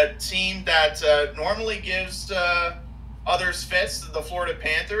 A team that normally gives others fits, the Florida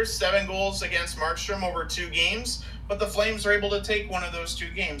Panthers, 7 goals against Markstrom over 2 games, but the Flames are able to take one of those 2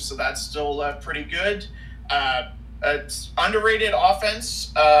 games, so that's still pretty good. Underrated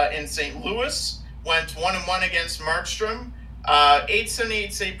offense in St. Louis, went 1-1 against Markstrom,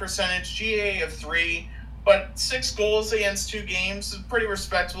 878 save percentage, GA of 3, but 6 goals against 2 games is pretty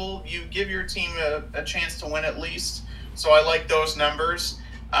respectable. You give your team a chance to win at least, so I like those numbers.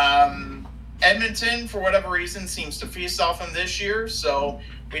 Edmonton, for whatever reason, seems to feast off him this year, so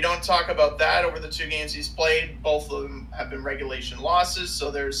we don't talk about that over the 2 games he's played. Both of them have been regulation losses,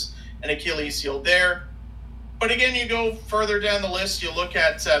 so there's an Achilles heel there. But again, you go further down the list, you look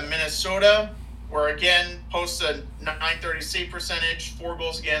at Minnesota, where again, posts a .930 save percentage, 4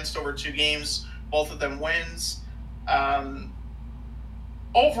 goals against over 2 games, both of them wins.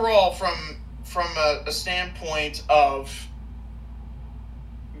 Overall, from a standpoint of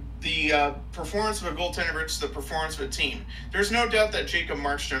the performance of a goaltender versus the performance of a team, there's no doubt that Jacob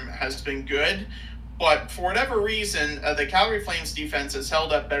Markstrom has been good, but for whatever reason, the Calgary Flames defense has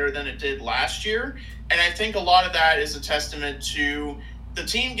held up better than it did last year, and I think a lot of that is a testament to the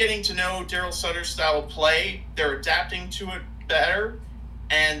team getting to know Daryl Sutter's style of play. They're adapting to it better,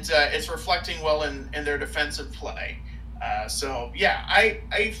 and it's reflecting well in their defensive play. So, yeah,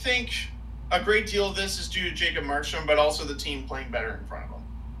 I think a great deal of this is due to Jacob Markstrom, but also the team playing better in front of him.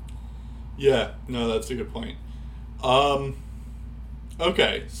 Yeah, no, that's a good point.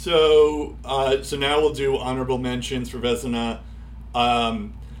 Okay, so now we'll do honorable mentions for Vezina.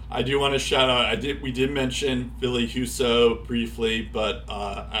 I do want to shout out, we did mention Billy Husso briefly, but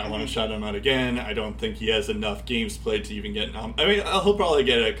I want to shout him out again. I don't think he has enough games played to even get he'll probably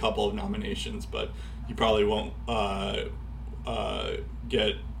get a couple of nominations, but he probably won't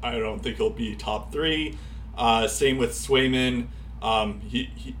get, I don't think he'll be top 3. Same with Swayman.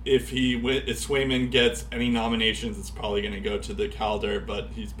 If Swayman gets any nominations, it's probably going to go to the Calder,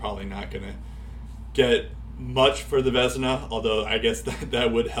 but he's probably not going to get much for the Vezina, although I guess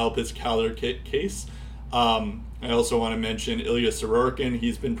that would help his Calder case. I also want to mention Ilya Sorokin.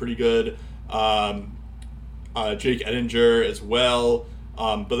 He's been pretty good. Jake Ettinger as well.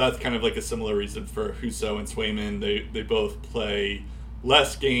 But that's kind of like a similar reason for Husso and Swayman. They both play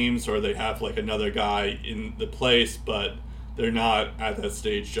less games, or they have like another guy in the place, but they're not at that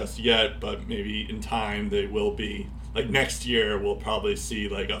stage just yet, but maybe in time they will be. Like next year, we'll probably see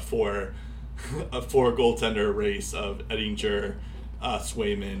like a four goaltender race of Ettinger,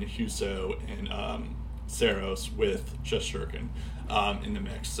 Swayman, Husso, and Saros with just Shurkin in the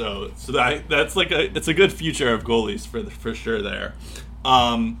mix. So that's like it's a good future of goalies for sure there.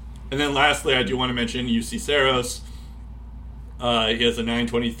 And then lastly, I do want to mention UC Saros. He has a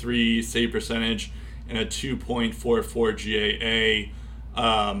 .923 save percentage and a 2.44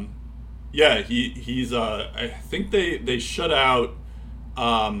 GAA. He's I think they shut out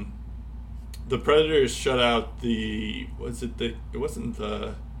the Predators shut out it wasn't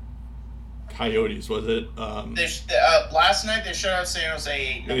the Coyotes, was it? Last night they shut out San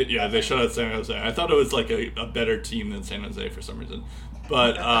Jose. They shut out San Jose. I thought it was like a better team than San Jose for some reason,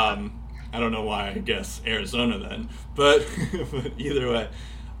 but I don't know why. I guess Arizona then, but either way.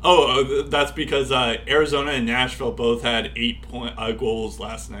 Oh, that's because Arizona and Nashville both had 8 goals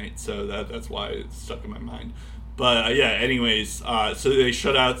last night, so that's why it's stuck in my mind. But anyways, so they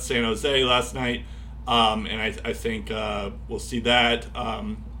shut out San Jose last night, and I think we'll see that.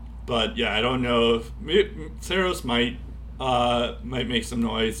 But yeah, I don't know if Saros might make some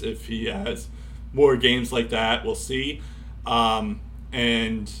noise if he has more games like that. We'll see. I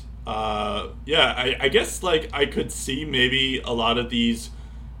guess like I could see maybe a lot of these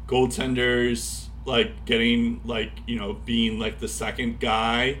goaltenders like getting like, you know, being like the second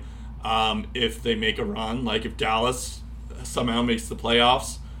guy if they make a run. Like if Dallas somehow makes the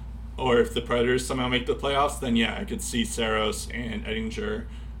playoffs, or if the Predators somehow make the playoffs, then yeah, I could see Saros and Ettinger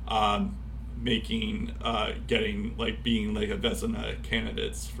getting like being like a Vezina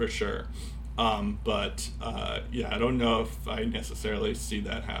candidates for sure. But yeah, I don't know if I necessarily see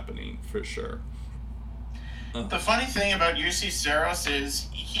that happening for sure. The funny thing about UC Saros is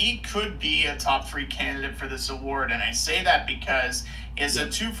he could be a top 3 candidate for this award, and I say that because it's a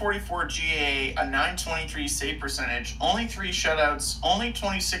 244 GA, a 923 save percentage, only 3 shutouts, only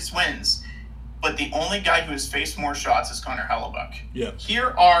 26 wins, but the only guy who has faced more shots is Connor Hellebuyck. Yeah.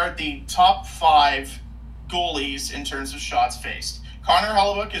 Here are the top 5 goalies in terms of shots faced. Connor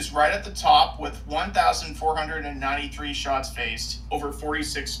Hellebuyck is right at the top with 1,493 shots faced over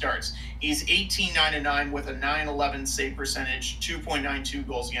 46 starts. He's 18-9-9 with a 911 save percentage, 2.92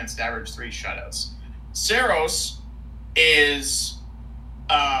 goals against average, 3 shutouts. Saros is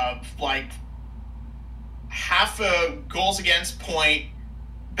like half a goals against point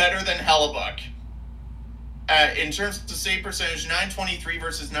better than Hellebuyck. In terms of save percentage, 923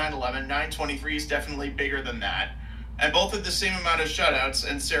 versus 911. 923 is definitely bigger than that. And both had the same amount of shutouts,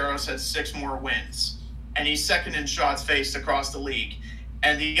 and Saros has 6 more wins. And he's second in shots faced across the league.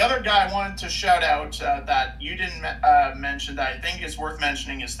 And the other guy I wanted to shout out that you didn't mention that I think is worth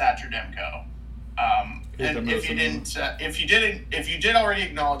mentioning is Thatcher Demko. And if you did already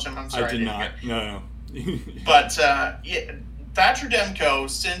acknowledge him, I'm sorry. I did not. No. But yeah, Thatcher Demko,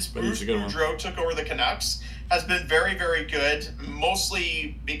 since Bruce Boudreau took over the Canucks, has been very, very good.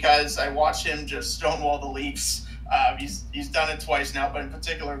 Mostly because I watched him just stonewall the Leafs. He's done it twice now, but in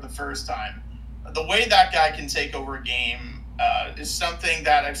particular the first time. The way that guy can take over a game is something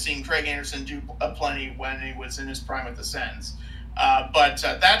that I've seen Craig Anderson do plenty when he was in his prime with the Sens. But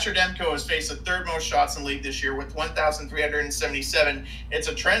Thatcher Demko has faced the 3rd most shots in the league this year with 1,377. It's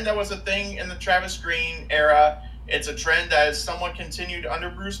a trend that was a thing in the Travis Green era. It's a trend that has somewhat continued under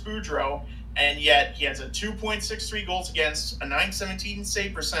Bruce Boudreau, and yet he has a 2.63 goals against, a 917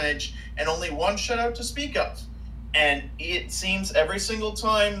 save percentage, and only 1 shutout to speak of. And it seems every single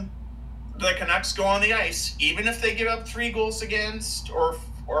time the Canucks go on the ice, even if they give up 3 goals against or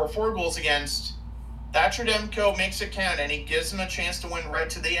 4 goals against, Thatcher Demko makes it count, and he gives them a chance to win right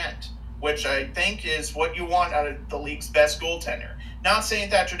to the end, which I think is what you want out of the league's best goaltender. Not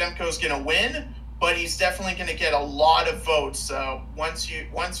saying Thatcher Demko is going to win, but he's definitely going to get a lot of votes. Once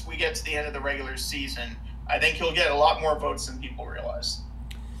we get to the end of the regular season, I think he'll get a lot more votes than people realize.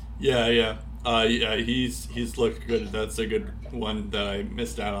 Yeah, he's looked good. That's a good one that I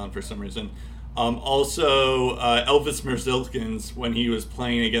missed out on for some reason. Also, Elvis Merzlikins, when he was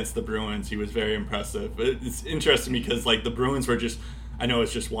playing against the Bruins, he was very impressive. It's interesting because like the Bruins were just, I know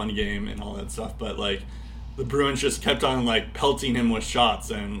it's just one game and all that stuff, but like the Bruins just kept on like pelting him with shots,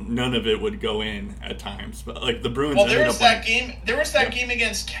 and none of it would go in at times. But like the Bruins. Well, there was that game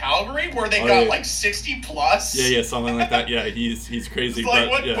against Calgary where they got like 60 plus. Yeah, something like that. Yeah, he's crazy. Like,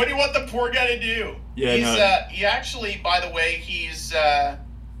 but, what do you want the poor guy to do? Yeah, he actually, by the way, he's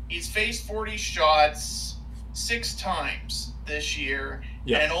faced 40 shots 6 times this year,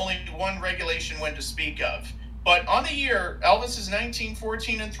 and only 1 regulation win to speak of. But on the year, Elvis is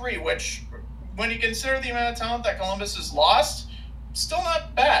 19-14-3, which, when you consider the amount of talent that Columbus has lost, still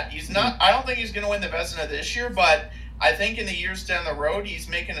not bad. He's not. I don't think he's going to win the Vezina this year, but I think in the years down the road, he's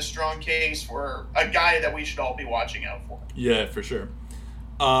making a strong case for a guy that we should all be watching out for. Yeah, for sure.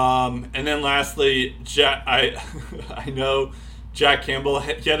 And then lastly, I know Jack Campbell,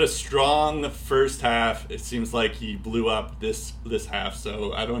 he had a strong first half. It seems like he blew up this half,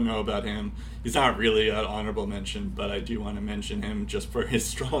 so I don't know about him. He's not really an honorable mention, but I do want to mention him just for his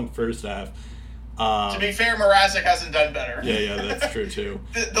strong first half. To be fair, Mrazek hasn't done better. Yeah, that's true too.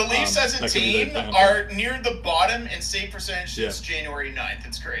 The Leafs as a team are near the bottom in save percentage since January 9th.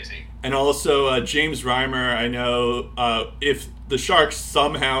 It's crazy. And also James Reimer, I know if the Sharks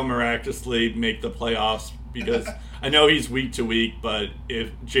somehow miraculously make the playoffs, because I know he's week to week, but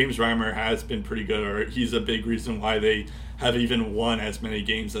if James Reimer has been pretty good, or he's a big reason why they have even won as many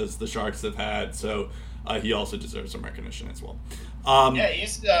games as the Sharks have had, so he also deserves some recognition as well.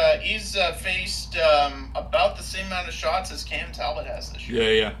 He's faced about the same amount of shots as Cam Talbot has this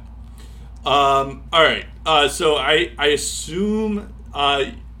year. Yeah. All right. So I assume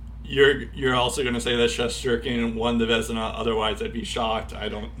you're also going to say that Shesterkin won the Vezina. Otherwise, I'd be shocked. I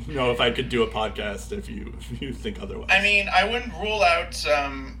don't know if I could do a podcast if you think otherwise. I mean, I wouldn't rule out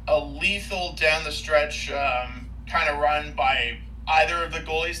a lethal down the stretch kind of run by either of the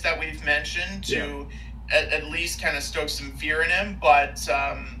goalies that we've mentioned to at least kind of stoke some fear in him. But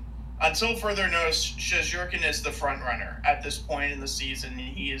until further notice, Shishkin is the front runner at this point in the season.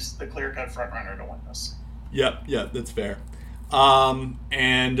 He is the clear-cut front runner to win this. Yep, that's fair.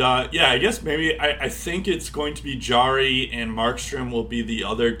 I guess maybe I think it's going to be Jari and Markstrom will be the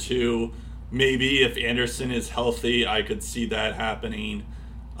other two. Maybe if Anderson is healthy, I could see that happening.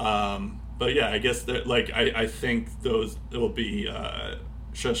 But yeah, I guess that I think those it will be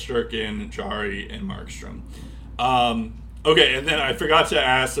Shesterkin, Jari, and Markstrom. Okay, and then I forgot to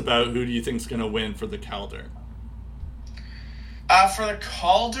ask about who do you think is going to win for the Calder? For the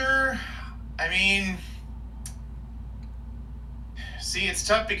Calder, I mean, see, it's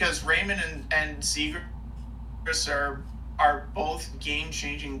tough because Raymond and Zegras are both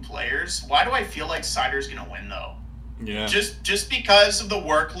game-changing players. Why do I feel like Seider's going to win, though? Yeah. Just because of the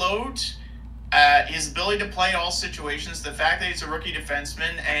workload, his ability to play all situations, the fact that he's a rookie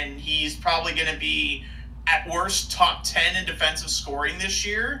defenseman, and he's probably going to be, at worst, top 10 in defensive scoring this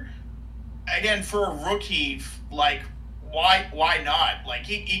year. Again, for a rookie, like, why not? Like,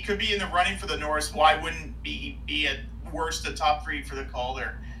 he could be in the running for the Norris. Why wouldn't he be at worst the top 3 for the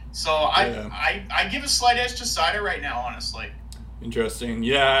Calder? So I give a slight edge to Seider right now, honestly. Interesting.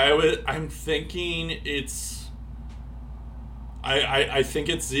 Yeah, I'm thinking it's. I think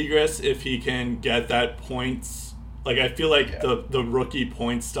it's Zegras if he can get that points. Like, I feel like the rookie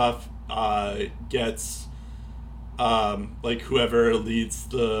point stuff gets like whoever leads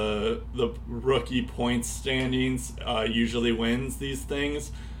the rookie points standings usually wins these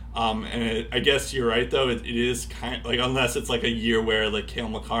things. I guess you're right, though. It is kind of, like, unless it's like a year where like Cale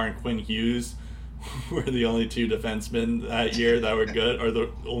Makar and Quinn Hughes were the only 2 defensemen that year that were good, or the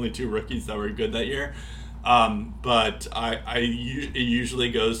only 2 rookies that were good that year. But it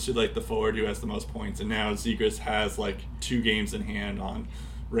usually goes to like the forward who has the most points, and now Zegras has like 2 games in hand on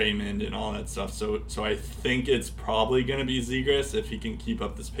Raymond and all that stuff. So I think it's probably going to be Zegras if he can keep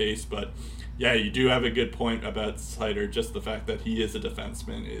up this pace. But yeah, you do have a good point about Seider. Just the fact that he is a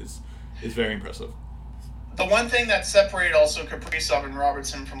defenseman is very impressive. The one thing that separated also Kaprizov and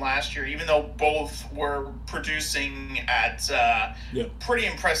Robertson from last year, even though both were producing at pretty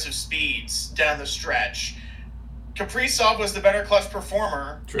impressive speeds down the stretch, Kaprizov was the better clutch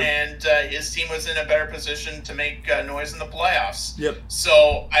performer. True. And his team was in a better position to make noise in the playoffs. Yep.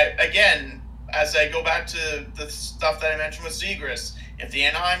 So, as I go back to the stuff that I mentioned with Zegras, if the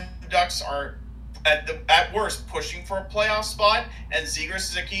Anaheim Ducks are at worst pushing for a playoff spot, and Zegras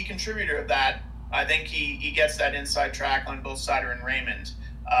is a key contributor of that, I think he gets that inside track on both Seider and Raymond.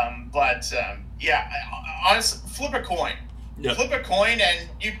 Honestly, flip a coin. Yep. Flip a coin, and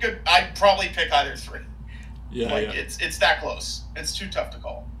I'd probably pick either 3. Yeah, It's that close. It's too tough to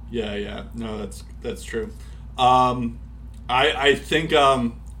call. Yeah. No, that's true. I think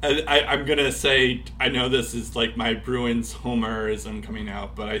I'm gonna say, I know this is like my Bruins homerism coming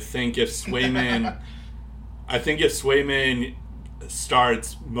out, but I think if Swayman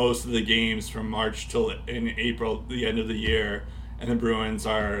starts most of the games from March till in April, the end of the year, and the Bruins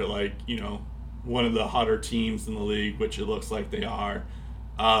are like, one of the hotter teams in the league, which it looks like they are,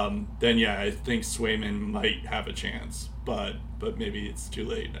 then yeah, I think Swayman might have a chance, but maybe it's too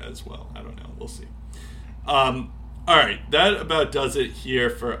late as well. I don't know. We'll see. All right, that about does it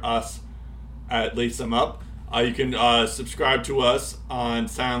here for us at Lace 'Em Up. You can subscribe to us on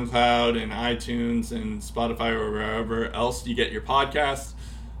SoundCloud and iTunes and Spotify or wherever else you get your podcasts.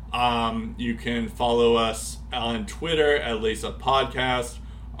 You can follow us on Twitter at Lace Up Podcast.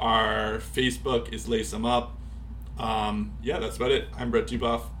 Our Facebook is Lace 'Em Up. That's about it. I'm Brett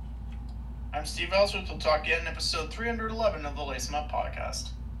Duboff. I'm Steve Ellsworth. We'll talk again in episode 311 of the Lace 'Em Up Podcast.